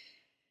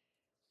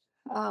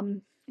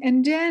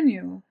 and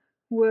Daniel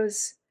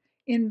was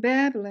in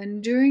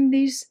Babylon during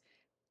these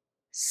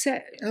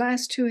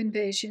last 2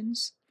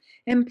 invasions,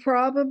 and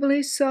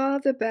probably saw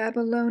the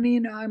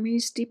Babylonian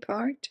armies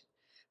depart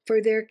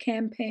for their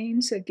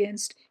campaigns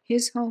against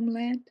his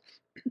homeland,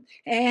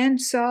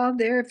 and saw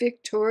their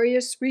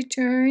victorious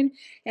return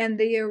and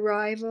the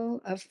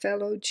arrival of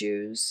fellow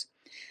Jews.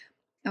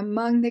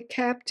 Among the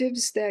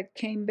captives that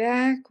came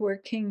back were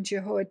King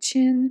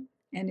Jehoiachin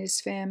and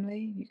his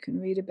family. You can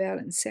read about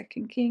it in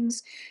 2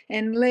 Kings.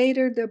 And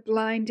later, the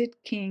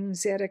blinded king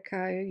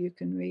Zedekiah, you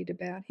can read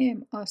about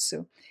him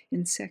also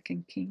in 2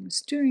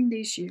 Kings. During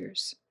these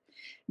years,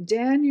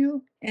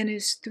 Daniel and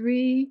his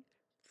 3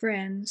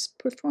 friends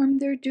performed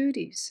their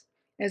duties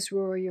as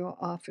royal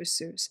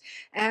officers.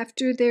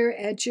 After their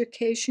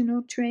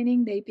educational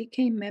training, they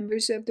became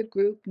members of the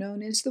group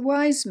known as the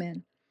Wise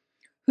Men,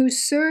 who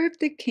served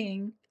the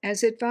king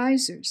as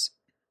advisors.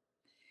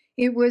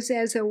 It was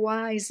as a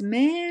wise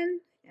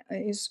man,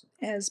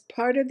 as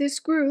part of this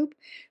group,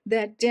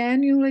 that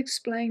Daniel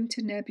explained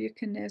to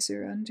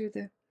Nebuchadnezzar, under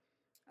the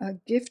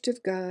gift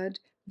of God,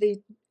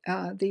 the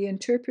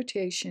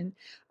interpretation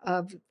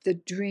of the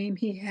dream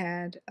he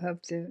had of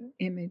the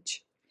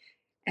image.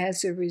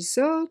 As a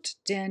result,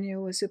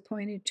 Daniel was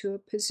appointed to a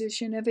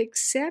position of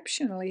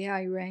exceptionally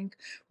high rank,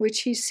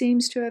 which he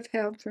seems to have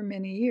held for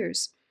many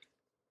years.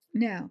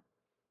 Now,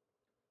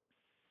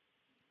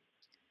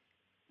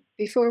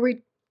 before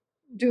we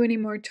do any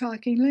more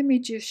talking, let me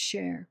just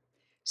share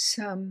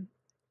some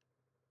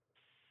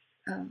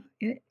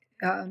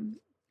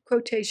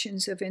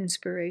quotations of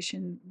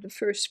inspiration. The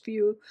first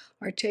few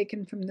are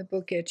taken from the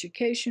book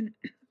Education,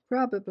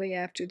 probably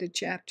after the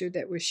chapter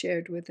that was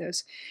shared with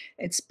us.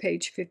 It's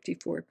page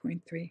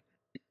 54.3.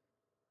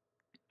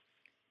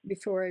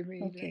 Before I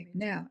read, okay,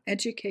 now,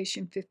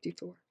 Education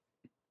 54.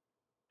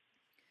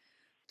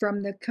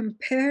 From the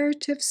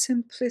comparative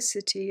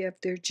simplicity of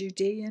their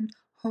Judean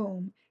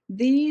home,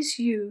 these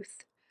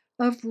youth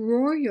of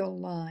royal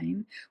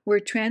line were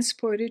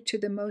transported to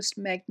the most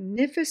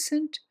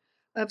magnificent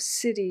of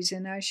cities,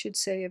 and I should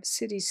say of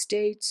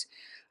city-states.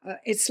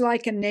 It's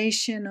like a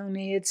nation,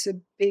 only it's a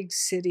big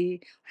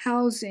city,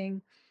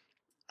 housing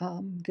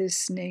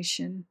this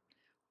nation,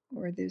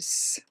 or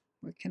this,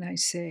 what can I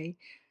say,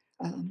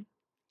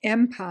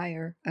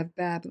 empire of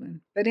Babylon.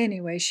 But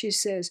anyway, she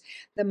says,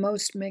 the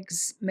most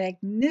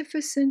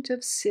magnificent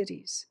of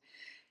cities,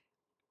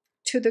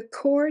 to the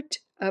court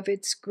of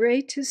its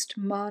greatest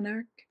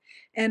monarch,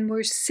 and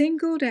were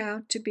singled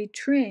out to be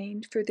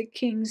trained for the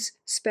king's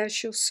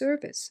special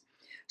service.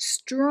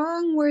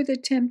 Strong were the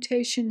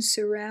temptations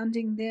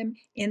surrounding them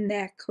in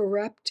that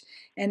corrupt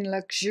and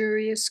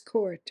luxurious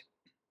court.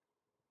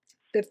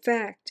 The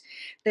fact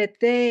that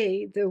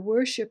they, the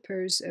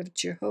worshippers of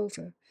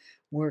Jehovah,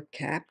 were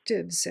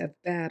captives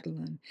of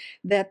Babylon,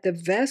 that the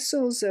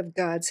vessels of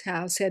God's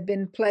house had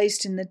been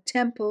placed in the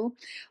temple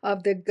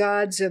of the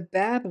gods of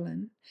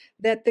Babylon,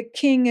 that the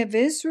king of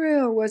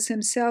Israel was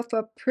himself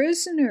a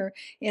prisoner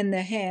in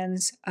the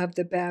hands of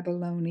the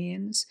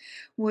Babylonians,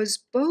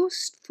 was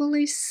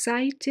boastfully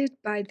cited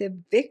by the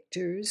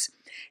victors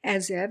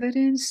as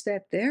evidence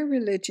that their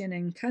religion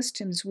and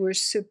customs were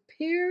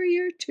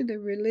superior to the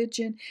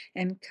religion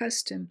and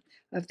custom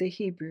of the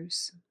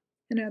Hebrews.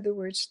 In other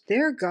words,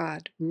 their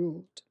God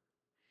ruled.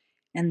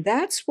 And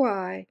that's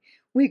why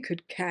we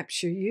could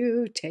capture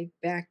you, take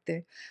back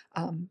the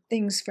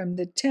things from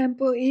the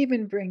temple,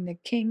 even bring the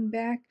king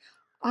back.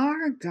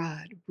 Our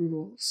God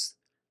rules,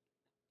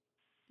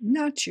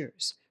 not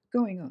yours.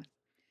 Going on.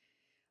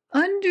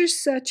 Under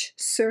such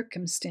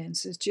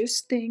circumstances,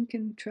 just think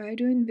and try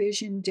to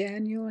envision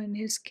Daniel and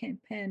his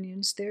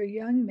companions, their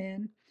young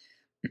men,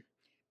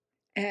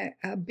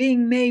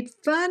 being made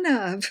fun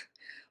of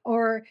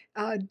or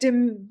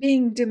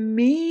being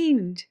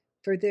demeaned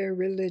for their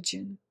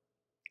religion.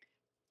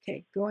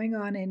 Okay, going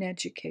on in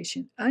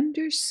education.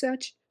 Under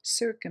such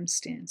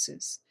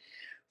circumstances,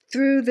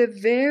 through the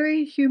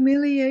very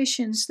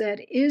humiliations that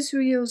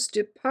Israel's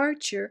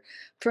departure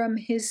from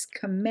his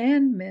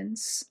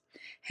commandments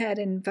had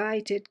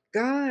invited,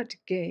 God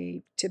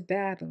gave to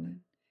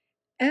Babylon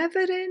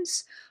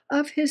evidence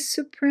of his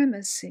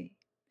supremacy,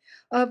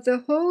 of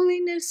the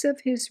holiness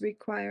of his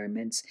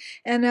requirements,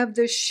 and of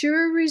the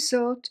sure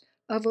result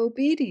of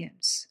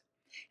obedience.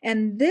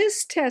 And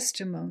this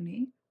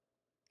testimony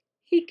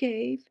he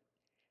gave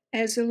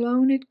as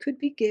alone it could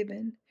be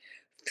given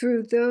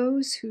through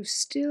those who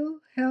still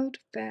held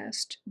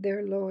fast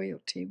their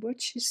loyalty.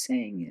 What she's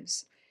saying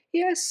is,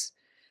 yes,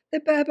 the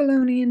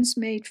Babylonians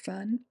made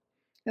fun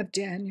of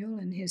Daniel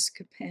and his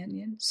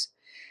companions.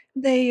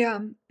 They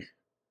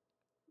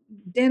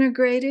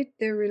denigrated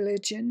their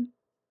religion,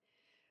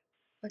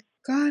 but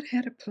God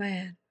had a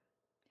plan.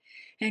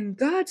 And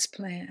God's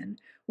plan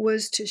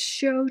was to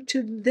show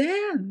to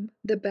them,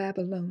 the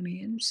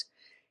Babylonians,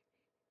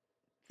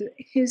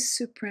 his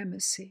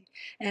supremacy.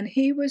 And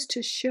he was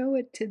to show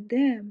it to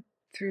them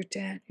through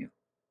Daniel,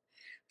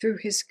 through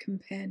his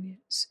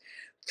companions,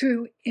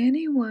 through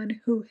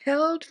anyone who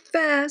held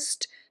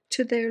fast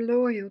to their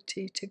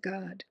loyalty to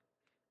God.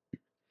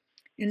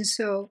 And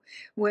so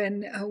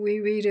when we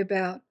read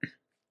about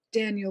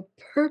Daniel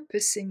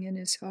purposing in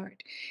his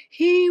heart,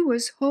 he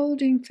was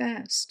holding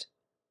fast.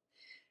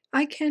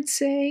 I can't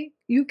say,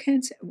 you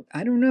can't say,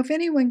 I don't know if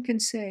anyone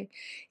can say,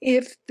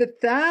 if the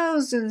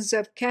thousands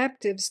of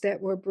captives that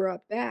were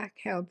brought back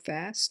held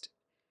fast.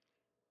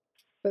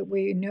 But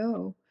we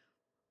know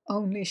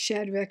only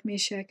Shadrach,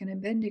 Meshach, and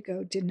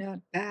Abednego did not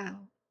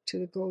bow to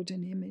the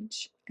golden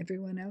image.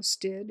 Everyone else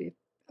did. If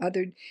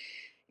other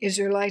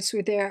Israelites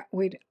were there,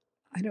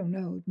 I don't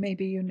know,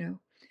 maybe you know.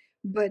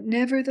 But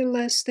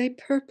nevertheless, they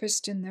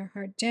purposed in their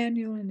heart,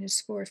 Daniel and his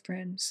 4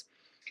 friends,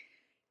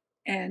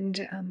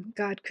 and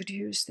God could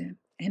use them.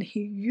 And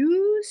he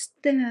used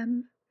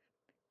them,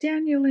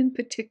 Daniel in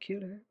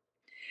particular,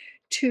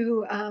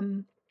 to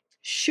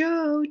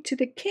show to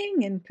the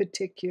king in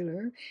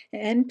particular,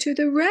 and to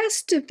the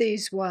rest of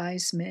these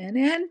wise men,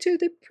 and to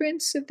the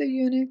prince of the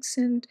eunuchs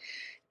and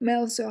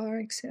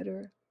Melzar,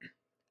 etc.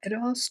 It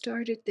all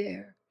started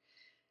there.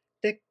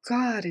 That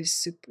God is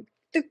super,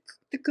 the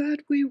God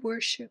we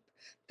worship,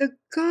 the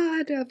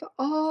God of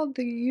all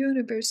the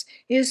universe,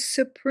 is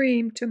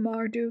supreme to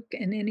Marduk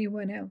and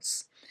anyone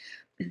else.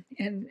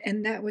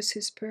 And that was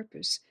his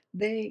purpose.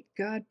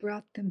 God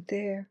brought them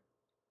there,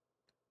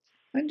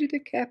 under the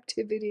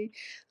captivity,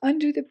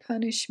 under the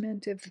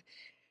punishment of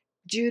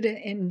Judah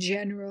in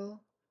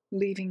general,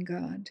 leaving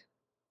God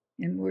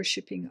and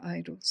worshiping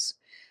idols.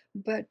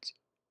 But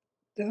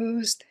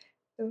those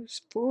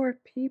 4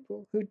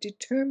 people who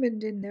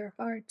determined in their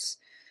hearts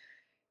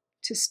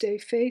to stay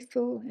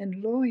faithful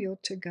and loyal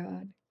to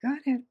God, God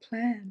had a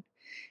plan.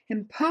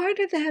 And part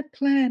of that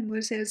plan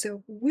was as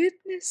a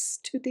witness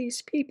to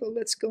these people.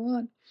 Let's go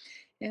on.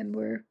 And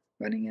we're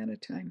running out of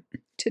time.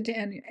 To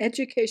Daniel,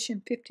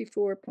 Education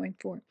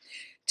 54.4.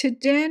 To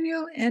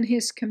Daniel and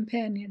his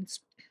companions,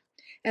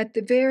 at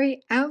the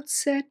very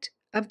outset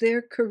of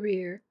their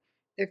career,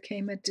 there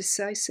came a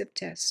decisive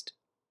test.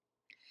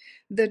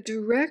 The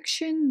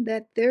direction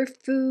that their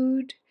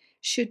food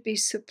should be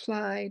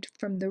supplied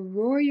from the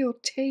royal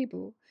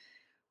table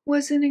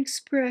was an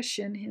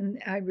expression,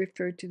 and I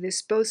referred to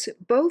this, both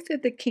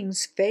of the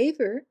king's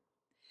favor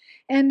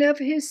and of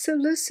his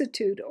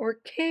solicitude or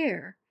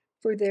care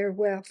for their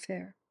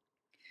welfare.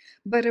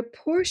 But a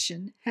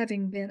portion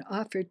having been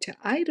offered to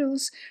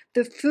idols,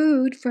 the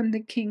food from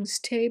the king's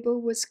table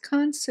was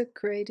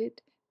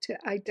consecrated to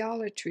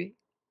idolatry.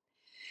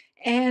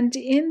 And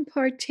in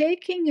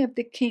partaking of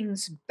the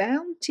king's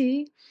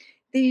bounty,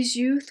 these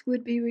youth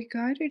would be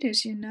regarded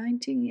as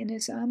uniting in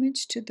his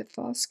homage to the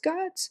false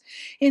gods.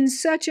 In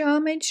such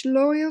homage,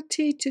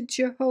 loyalty to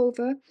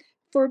Jehovah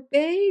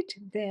forbade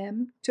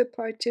them to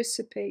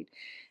participate.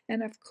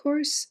 And of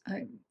course,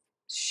 I'm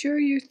sure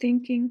you're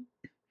thinking,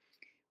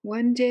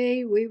 one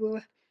day we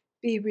will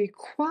be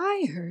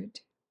required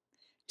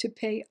to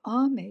pay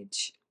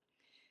homage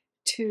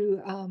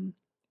to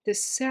the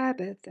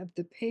Sabbath of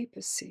the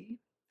papacy.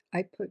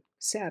 I put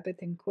Sabbath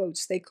in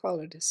quotes, they call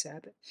it a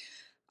Sabbath,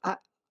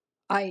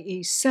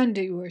 i.e.,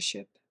 Sunday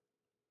worship.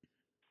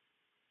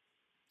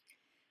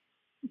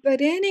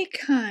 But any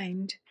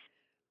kind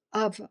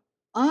of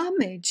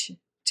homage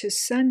to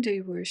Sunday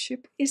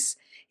worship is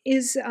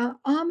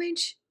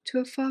homage to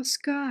a false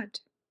god.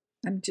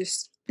 I'm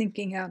just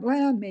thinking out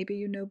loud, maybe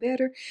you know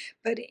better.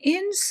 But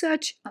in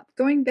such,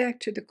 going back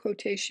to the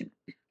quotation,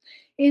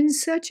 in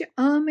such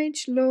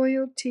homage,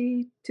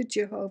 loyalty to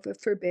Jehovah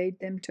forbade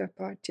them to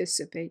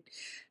participate,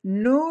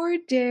 nor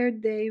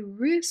dared they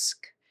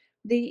risk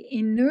the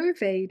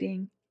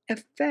enervating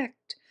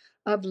effect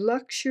of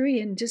luxury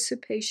and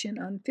dissipation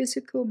on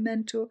physical,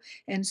 mental,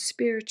 and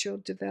spiritual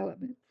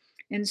development.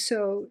 And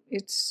so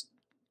it's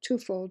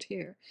twofold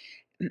here.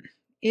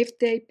 If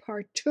they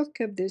partook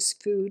of this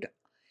food,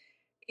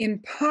 in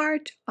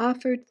part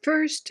offered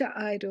first to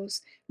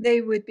idols,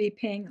 they would be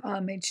paying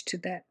homage to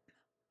that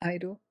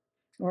idol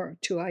or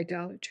to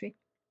idolatry.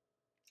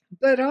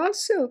 But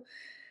also,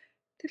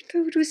 the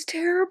food was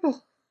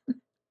terrible.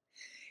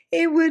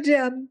 It would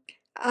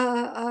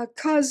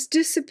cause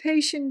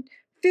dissipation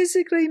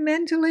physically,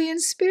 mentally, and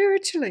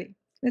spiritually.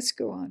 Let's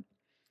go on.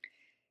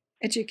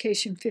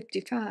 Education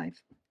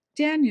 55.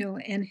 Daniel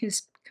and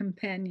his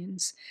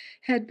companions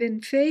had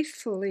been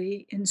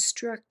faithfully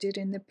instructed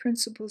in the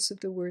principles of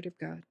the Word of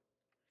God.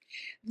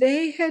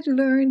 They had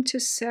learned to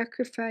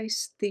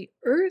sacrifice the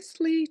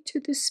earthly to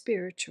the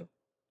spiritual,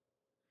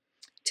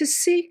 to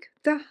seek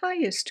the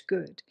highest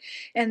good,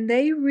 and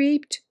they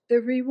reaped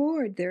the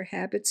reward, their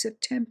habits of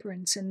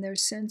temperance and their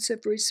sense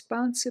of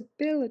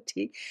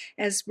responsibility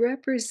as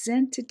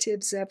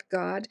representatives of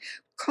God,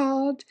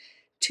 called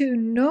to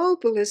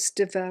noblest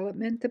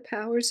development the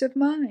powers of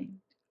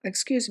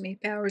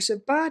powers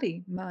of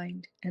body,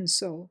 mind, and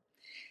soul.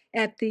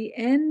 At the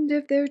end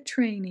of their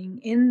training,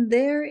 in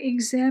their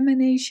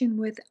examination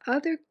with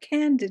other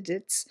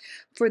candidates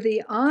for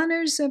the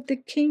honors of the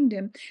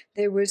kingdom,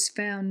 there was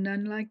found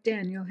none like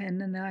Daniel,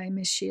 Hananiah,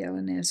 Mishael,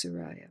 and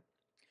Azariah.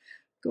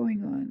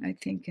 Going on, I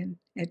think, in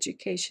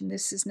education.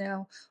 This is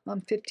now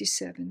on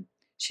 57.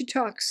 She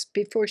talks,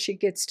 before she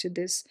gets to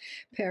this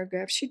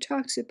paragraph, she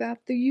talks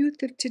about the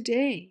youth of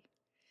today.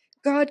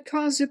 God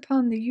calls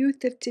upon the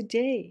youth of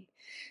today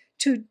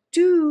to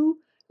do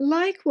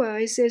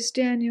likewise as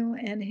Daniel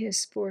and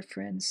his 4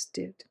 friends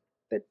did.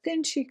 But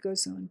then she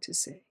goes on to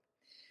say,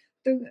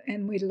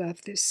 and we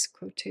love this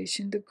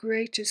quotation, the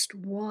greatest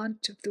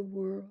want of the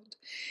world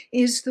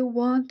is the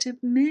want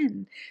of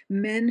men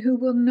who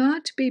will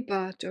not be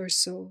bought or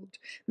sold,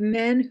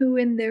 men who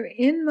in their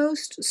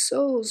inmost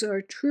souls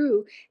are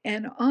true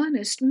and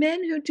honest,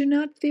 men who do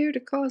not fear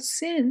to call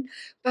sin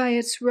by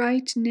its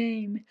right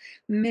name,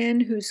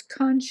 men whose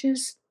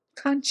conscience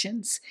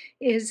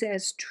is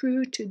as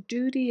true to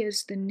duty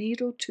as the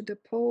needle to the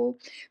pole,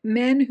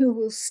 men who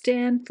will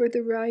stand for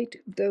the right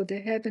though the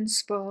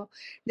heavens fall.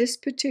 This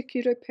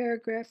particular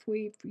paragraph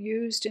we've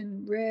used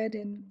and read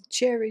and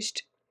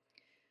cherished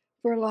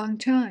for a long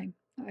time,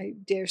 I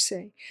dare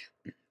say,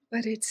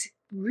 but it's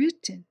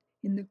written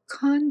in the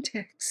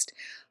context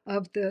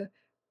of the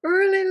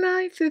early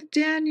life of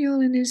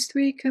Daniel and his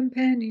 3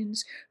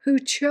 companions who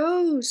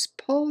chose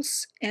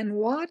pulse and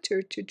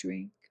water to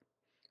drink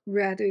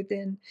rather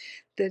than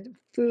the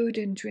food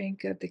and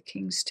drink of the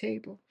king's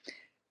table.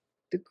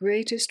 The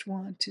greatest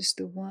want is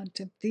the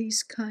want of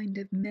these kind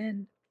of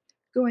men.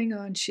 Going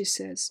on, she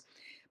says,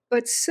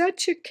 but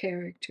such a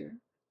character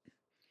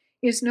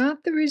is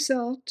not the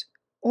result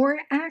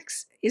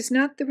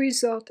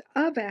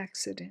of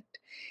accident.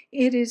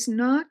 It is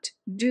not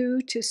due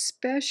to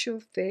special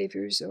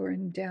favors or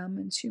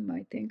endowments. You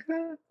might think,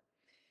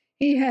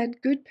 he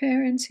had good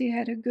parents, he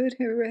had a good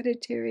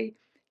hereditary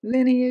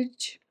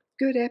lineage,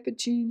 good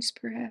epigenes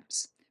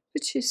perhaps.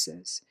 But she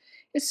says,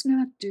 it's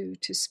not due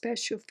to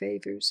special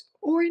favors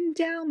or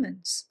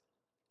endowments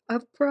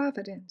of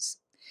providence.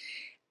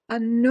 A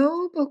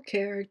noble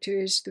character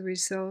is the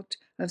result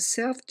of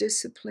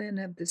self-discipline,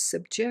 of the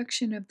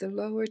subjection of the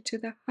lower to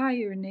the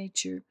higher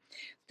nature,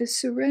 the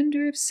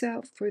surrender of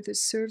self for the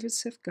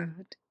service of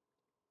God,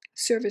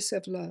 service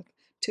of love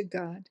to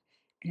God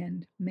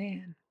and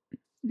man.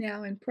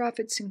 Now in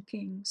Prophets and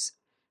Kings,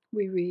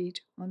 we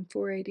read on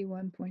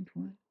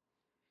 481.1,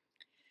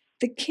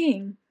 the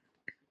king,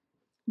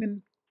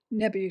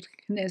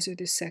 Nebuchadnezzar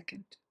II,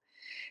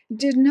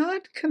 did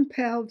not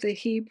compel the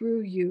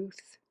Hebrew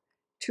youth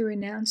to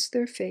renounce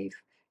their faith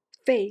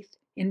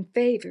in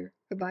favor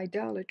of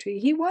idolatry.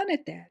 He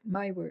wanted that,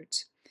 my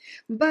words.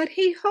 But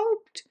he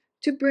hoped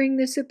to bring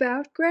this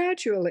about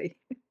gradually.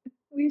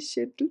 We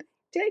should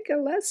take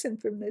a lesson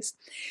from this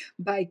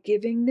by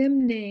giving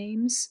them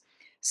names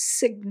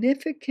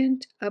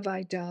significant of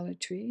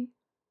idolatry,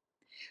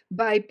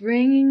 by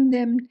bringing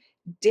them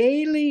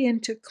daily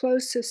into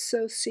close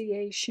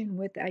association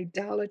with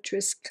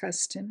idolatrous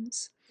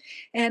customs,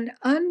 and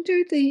under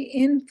the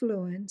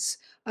influence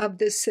of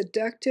the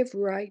seductive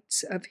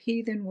rites of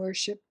heathen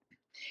worship,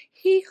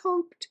 he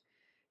hoped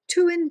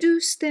to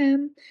induce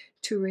them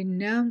to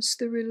renounce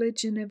the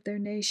religion of their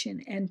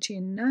nation and to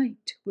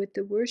unite with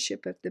the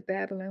worship of the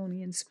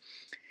Babylonians.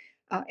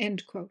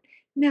 End quote.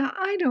 Now,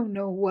 I don't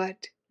know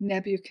what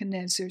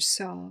Nebuchadnezzar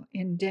saw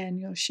in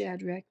Daniel,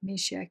 Shadrach,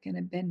 Meshach, and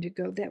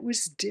Abednego that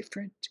was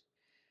different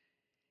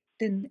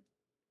than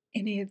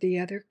any of the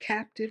other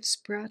captives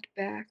brought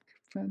back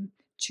from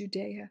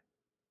Judea.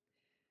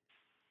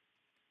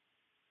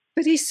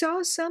 But he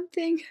saw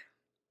something.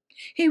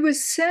 He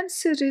was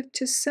sensitive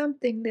to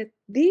something that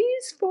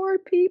these four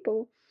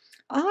people,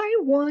 I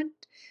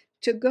want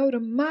to go to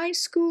my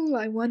school.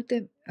 I want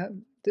them,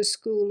 the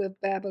school of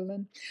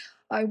Babylon.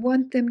 I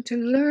want them to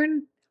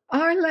learn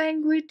our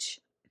language.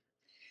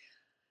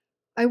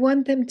 I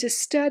want them to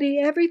study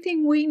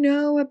everything we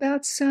know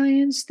about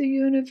science, the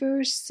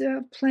universe,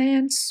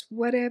 plants,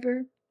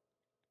 whatever.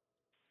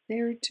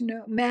 They're to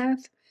know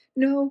math,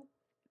 know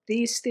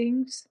these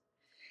things.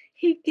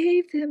 He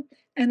gave them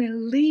an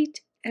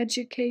elite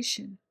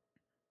education.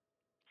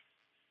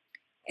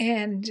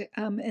 And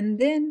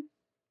then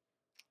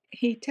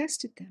he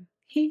tested them.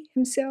 He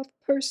himself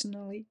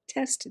personally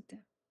tested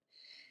them.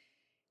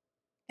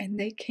 And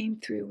they came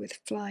through with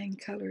flying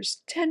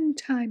colors, 10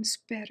 times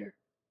better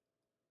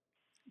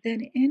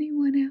than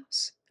anyone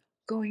else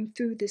going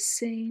through the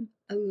same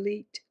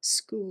elite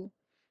school.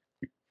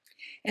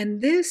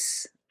 And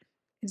this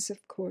is,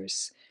 of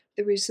course,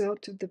 the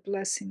result of the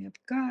blessing of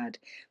God.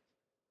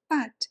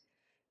 But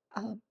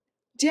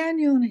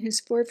Daniel and his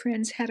four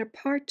friends had a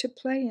part to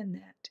play in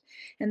that.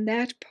 And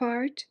that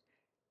part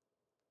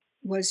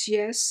was,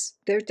 yes,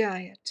 their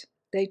diet.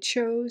 They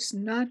chose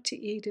not to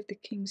eat at the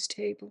king's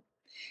table.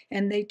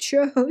 And they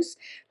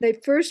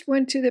first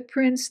went to the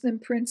prince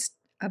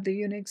of the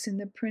eunuchs, and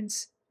the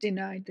prince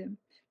denied them.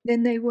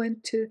 Then they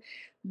went to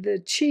the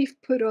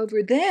chief put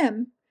over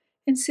them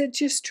and said,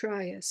 just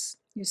try us,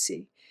 you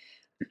see.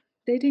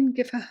 They didn't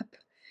give up.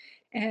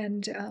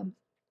 And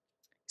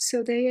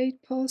so they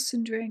ate pulse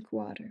and drank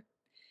water.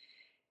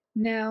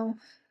 Now,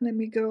 let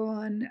me go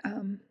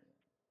on.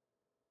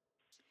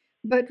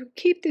 But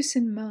keep this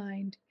in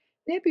mind.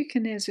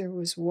 Nebuchadnezzar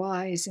was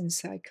wise in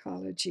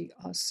psychology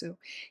also.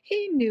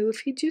 He knew if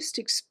he just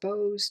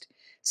exposed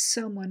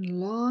someone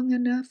long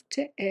enough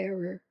to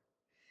error,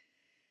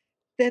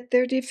 that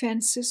their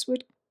defenses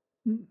would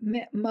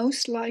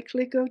most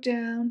likely go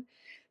down.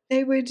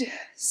 They would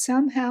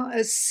somehow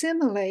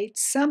assimilate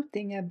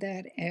something of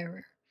that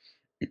error.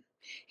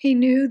 He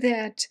knew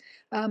that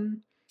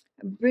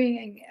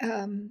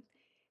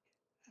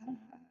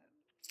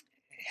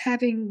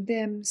having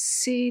them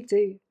see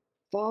the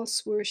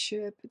false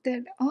worship,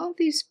 that all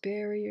these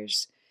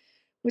barriers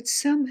would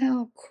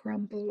somehow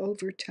crumble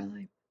over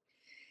time.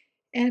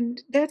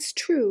 And that's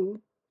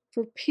true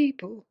for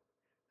people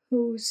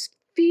whose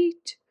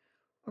feet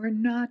are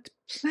not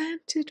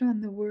planted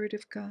on the Word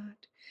of God.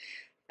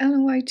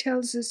 Ellen White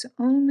tells us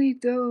only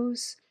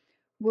those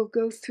will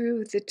go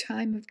through the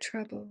time of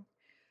trouble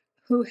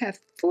who have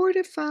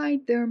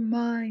fortified their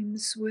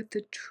minds with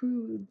the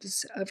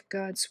truths of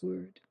God's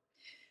Word.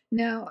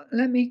 Now,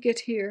 let me get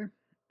here,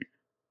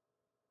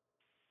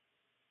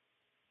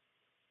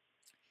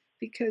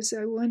 because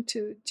I want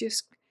to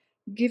just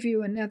give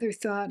you another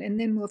thought, and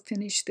then we'll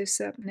finish this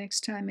up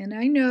next time. And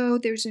I know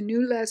there's a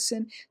new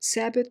lesson,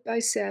 Sabbath by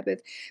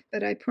Sabbath,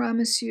 but I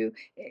promise you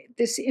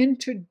this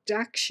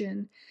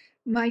introduction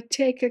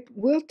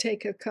will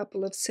take a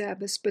couple of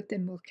Sabbaths, but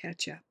then we'll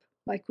catch up,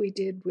 like we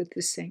did with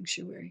the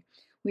sanctuary.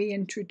 We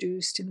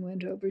introduced and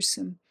went over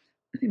some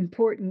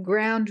important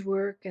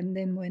groundwork and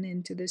then went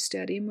into the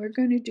study. And we're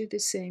going to do the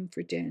same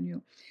for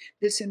Daniel,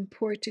 this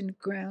important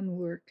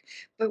groundwork.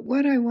 But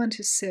what I want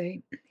to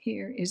say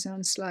here is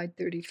on slide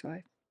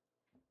 35.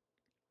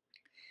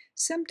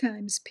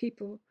 Sometimes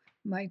people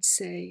might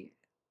say,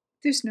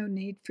 there's no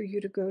need for you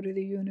to go to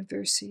the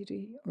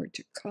university or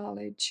to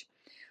college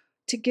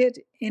to get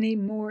any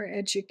more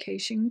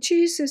education.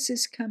 Jesus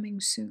is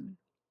coming soon.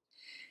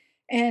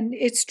 And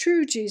it's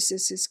true,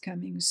 Jesus is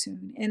coming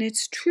soon. And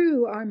it's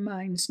true, our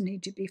minds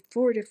need to be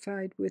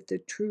fortified with the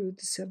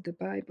truths of the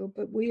Bible,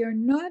 but we are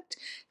not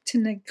to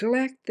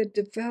neglect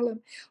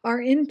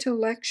our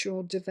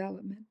intellectual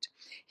development.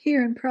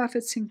 Here in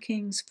Prophets and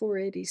Kings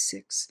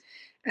 486,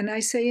 and I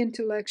say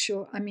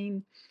intellectual, I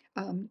mean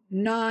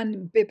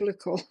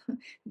non-biblical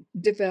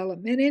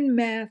development in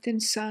math, in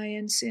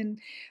science, in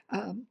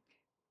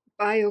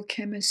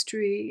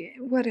biochemistry,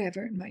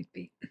 whatever it might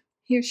be.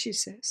 Here she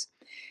says,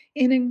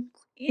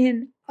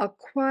 in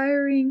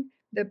acquiring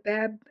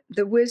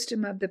the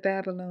wisdom of the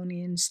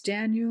Babylonians,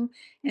 Daniel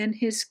and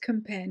his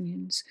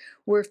companions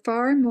were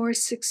far more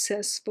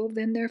successful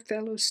than their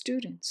fellow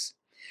students.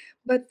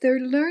 But their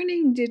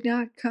learning did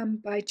not come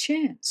by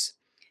chance.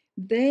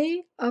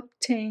 They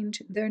obtained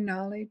their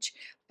knowledge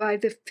by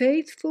the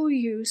faithful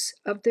use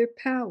of their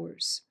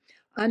powers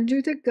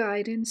under the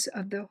guidance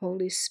of the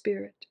Holy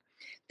Spirit.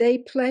 They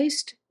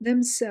placed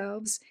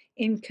themselves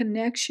in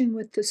connection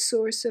with the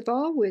source of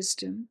all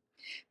wisdom,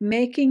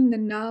 making the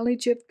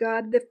knowledge of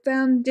God the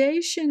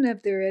foundation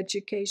of their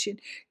education.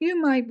 You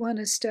might want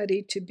to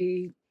study to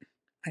be,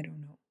 I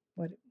don't know,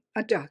 what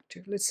a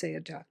doctor, let's say a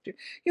doctor,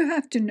 you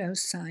have to know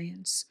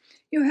science.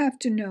 You have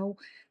to know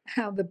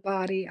how the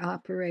body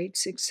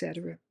operates,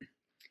 etc.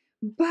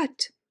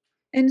 But,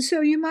 and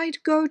so you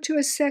might go to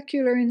a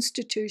secular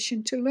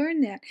institution to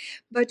learn that.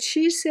 But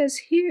she says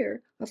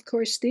here, of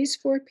course, these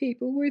four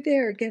people were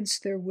there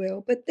against their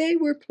will, but they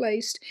were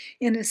placed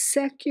in a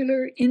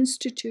secular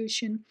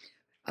institution,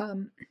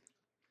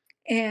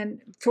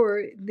 and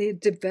for the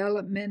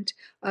development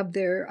of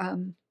their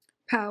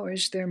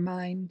powers, their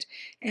mind.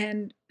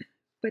 And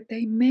but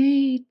they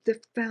made the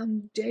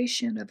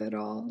foundation of it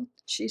all,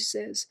 she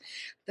says,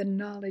 the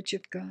knowledge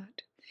of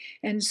God.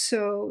 And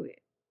so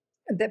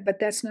but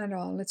that's not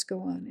all. Let's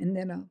go on, and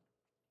then I'll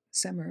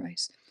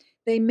summarize.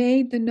 They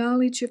made the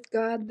knowledge of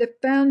God the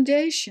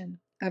foundation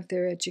of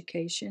their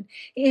education.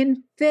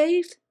 In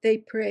faith, they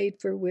prayed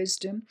for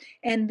wisdom,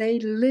 and they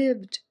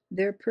lived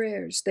their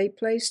prayers. They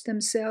placed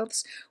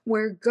themselves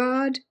where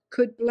God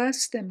could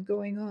bless them.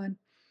 Going on.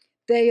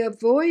 They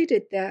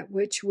avoided that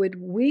which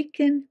would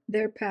weaken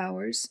their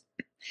powers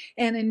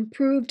and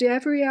improved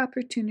every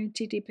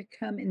opportunity to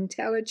become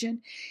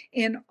intelligent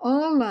in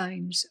all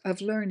lines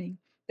of learning.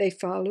 They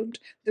followed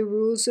the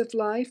rules of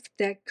life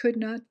that could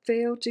not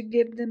fail to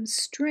give them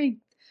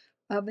strength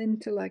of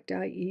intellect,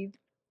 i.e.,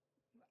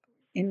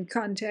 in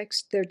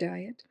context, their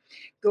diet.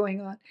 Going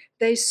on,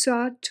 they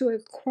sought to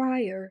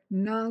acquire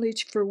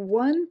knowledge for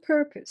one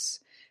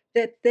purpose,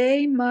 that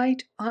they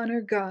might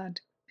honor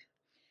God.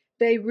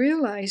 They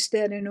realized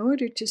that in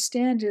order to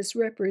stand as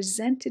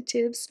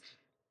representatives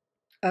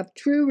of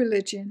true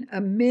religion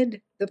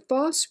amid the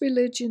false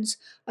religions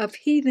of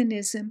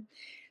heathenism,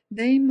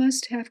 they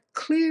must have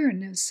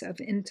clearness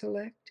of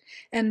intellect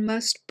and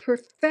must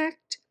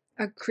perfect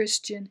a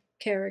Christian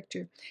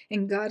character.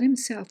 And God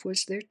Himself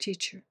was their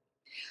teacher.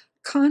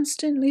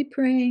 Constantly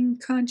praying,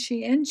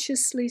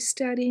 conscientiously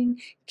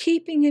studying,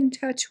 keeping in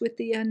touch with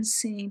the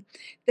unseen,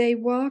 they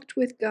walked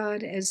with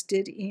God as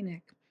did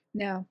Enoch.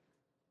 Now,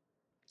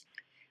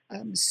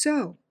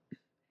 so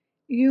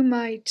you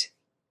might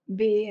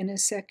be in a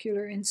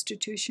secular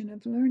institution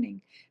of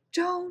learning.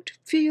 Don't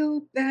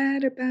feel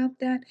bad about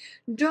that.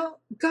 Don't.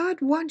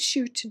 God wants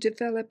you to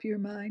develop your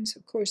minds.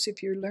 Of course,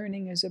 if your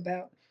learning is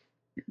about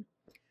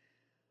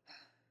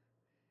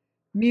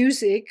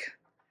music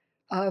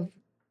of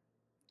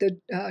the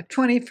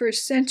 21st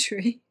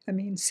century, I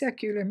mean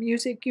secular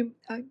music,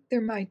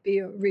 there might be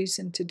a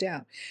reason to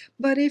doubt.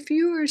 But if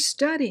you are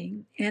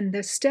studying, and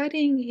the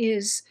studying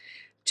is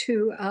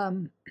to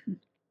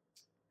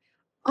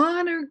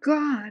honor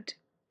God,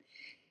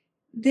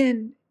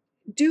 then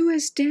do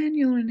as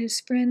Daniel and his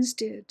friends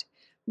did.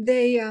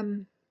 They,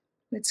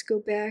 let's go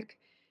back,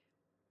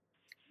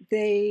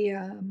 they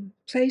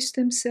placed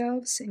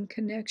themselves in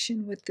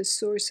connection with the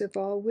source of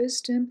all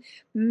wisdom,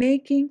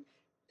 making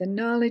the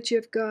knowledge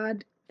of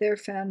God their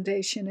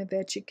foundation of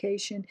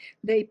education.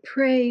 They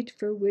prayed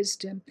for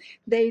wisdom.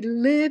 They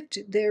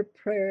lived their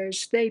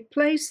prayers. They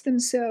placed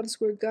themselves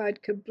where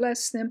God could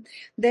bless them.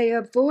 They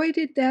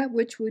avoided that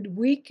which would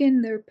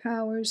weaken their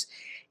powers,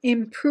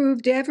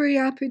 improved every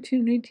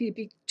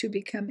opportunity to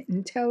become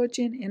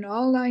intelligent in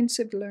all lines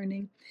of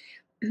learning.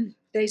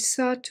 They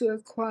sought to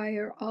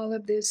acquire all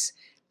of this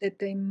that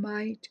they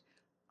might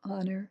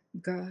honor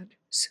God.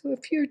 So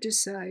if your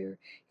desire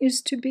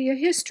is to be a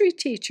history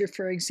teacher,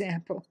 for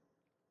example,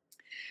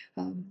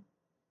 um,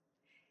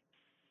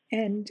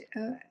 and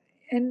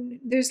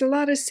there's a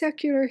lot of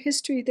secular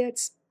history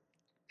that's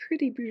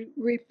pretty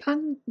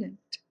repugnant.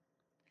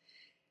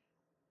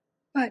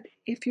 But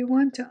if you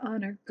want to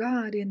honor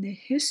God in the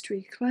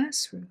history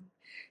classroom,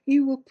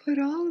 you will put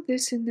all of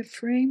this in the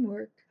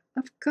framework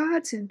of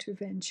God's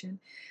intervention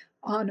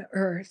on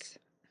earth.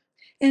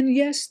 And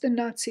yes, the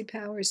Nazi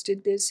powers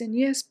did this, and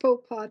yes, Pol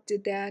Pot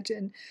did that,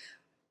 and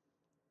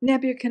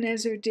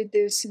Nebuchadnezzar did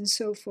this, and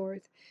so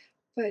forth.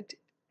 But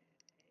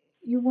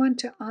you want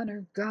to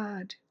honor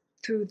God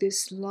through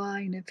this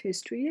line of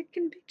history. It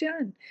can be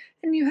done,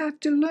 and you have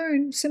to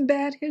learn some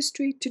bad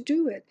history to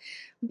do it.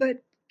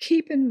 But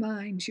keep in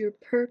mind, your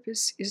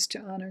purpose is to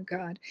honor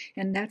God,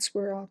 and that's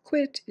where I'll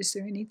quit. Is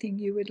there anything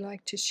you would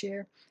like to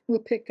share? We'll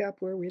pick up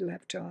where we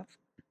left off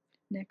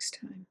next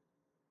time.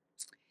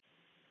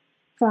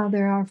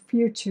 Father, our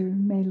future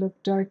may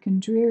look dark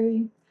and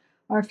dreary,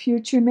 our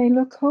future may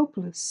look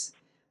hopeless,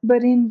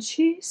 but in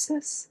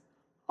Jesus,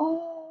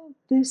 all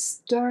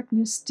this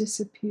darkness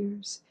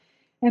disappears.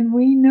 And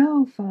we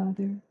know,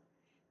 Father,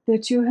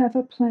 that you have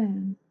a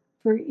plan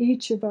for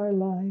each of our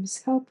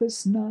lives. Help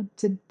us not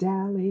to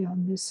dally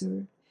on this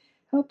earth.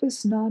 Help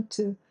us not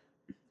to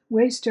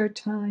waste our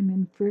time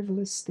in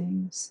frivolous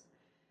things.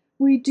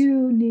 We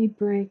do need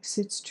breaks,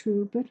 it's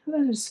true, but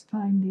let us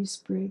find these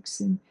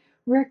breaks in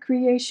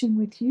recreation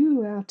with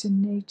you out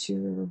in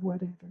nature or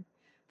whatever.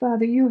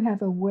 Father, you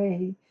have a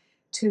way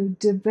to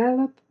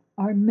develop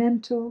our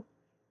mental,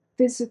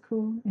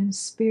 physical, and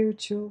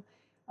spiritual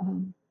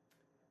um,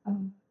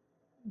 um,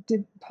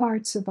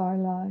 parts of our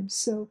lives.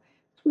 So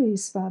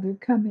please, Father,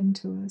 come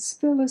into us.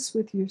 Fill us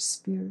with your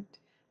Spirit.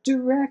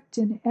 Direct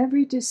in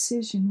every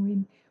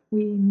decision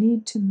we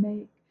need to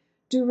make.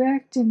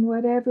 Direct in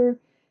whatever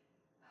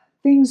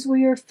things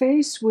we are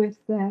faced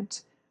with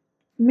that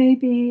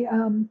maybe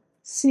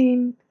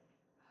seem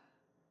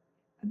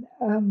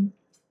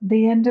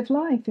the end of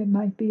life. It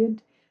might be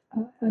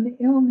an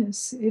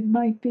illness. It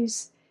might be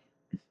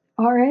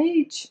our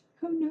age.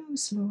 Who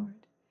knows, Lord?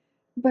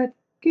 But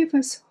give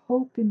us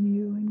hope in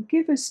you and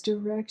give us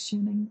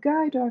direction and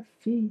guide our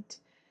feet.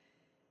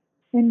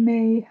 And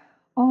may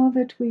all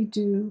that we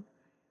do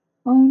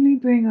only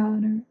bring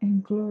honor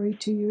and glory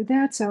to you.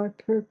 That's our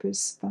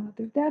purpose,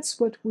 Father. That's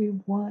what we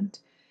want.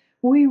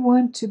 We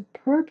want to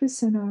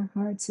purpose in our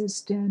hearts as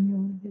Daniel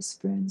and his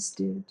friends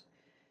did,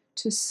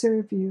 to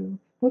serve you.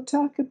 We'll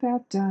talk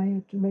about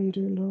diet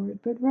later, Lord,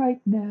 but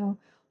right now,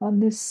 on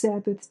this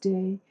Sabbath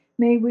day,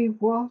 may we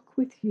walk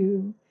with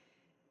you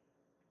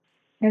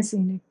as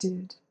Enoch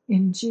did.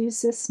 In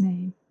Jesus'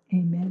 name,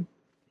 amen.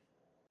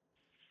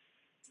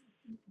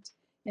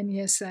 And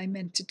yes, I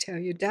meant to tell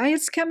you,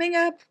 diet's coming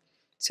up,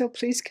 so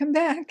please come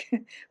back.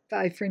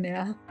 Bye for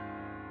now.